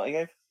speech that I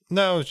gave?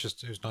 No, it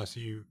was nice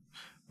that you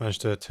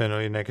managed to turn all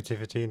your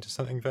negativity into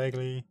something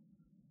vaguely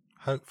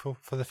hopeful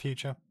for the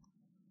future.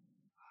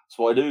 That's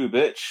what I do,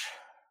 bitch.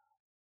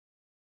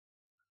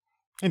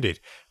 Indeed.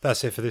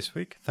 That's it for this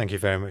week. Thank you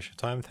very much for your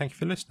time. Thank you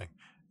for listening.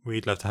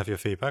 We'd love to have your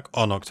feedback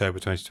on October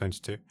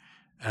 2022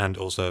 and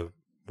also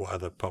what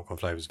other popcorn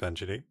flavours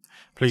eventually.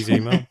 Please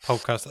email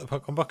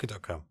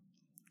podcast@popcornbucket.com.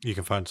 You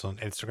can find us on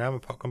Instagram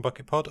at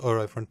popcornbucketpod or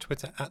over on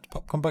Twitter at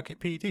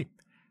popcornbucketpd.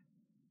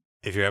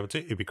 If you're able to,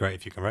 it'd be great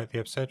if you can rate the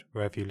episode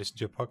wherever you listen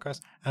to your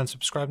podcast and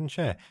subscribe and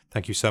share.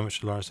 Thank you so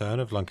much to Lawrence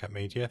Owen of Longcat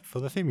Media for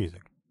the theme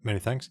music. Many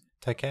thanks,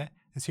 take care,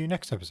 and see you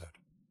next episode.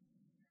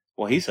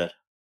 What he said.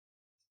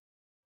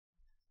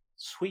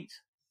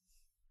 Sweet.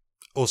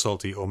 Or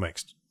salty or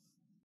mixed.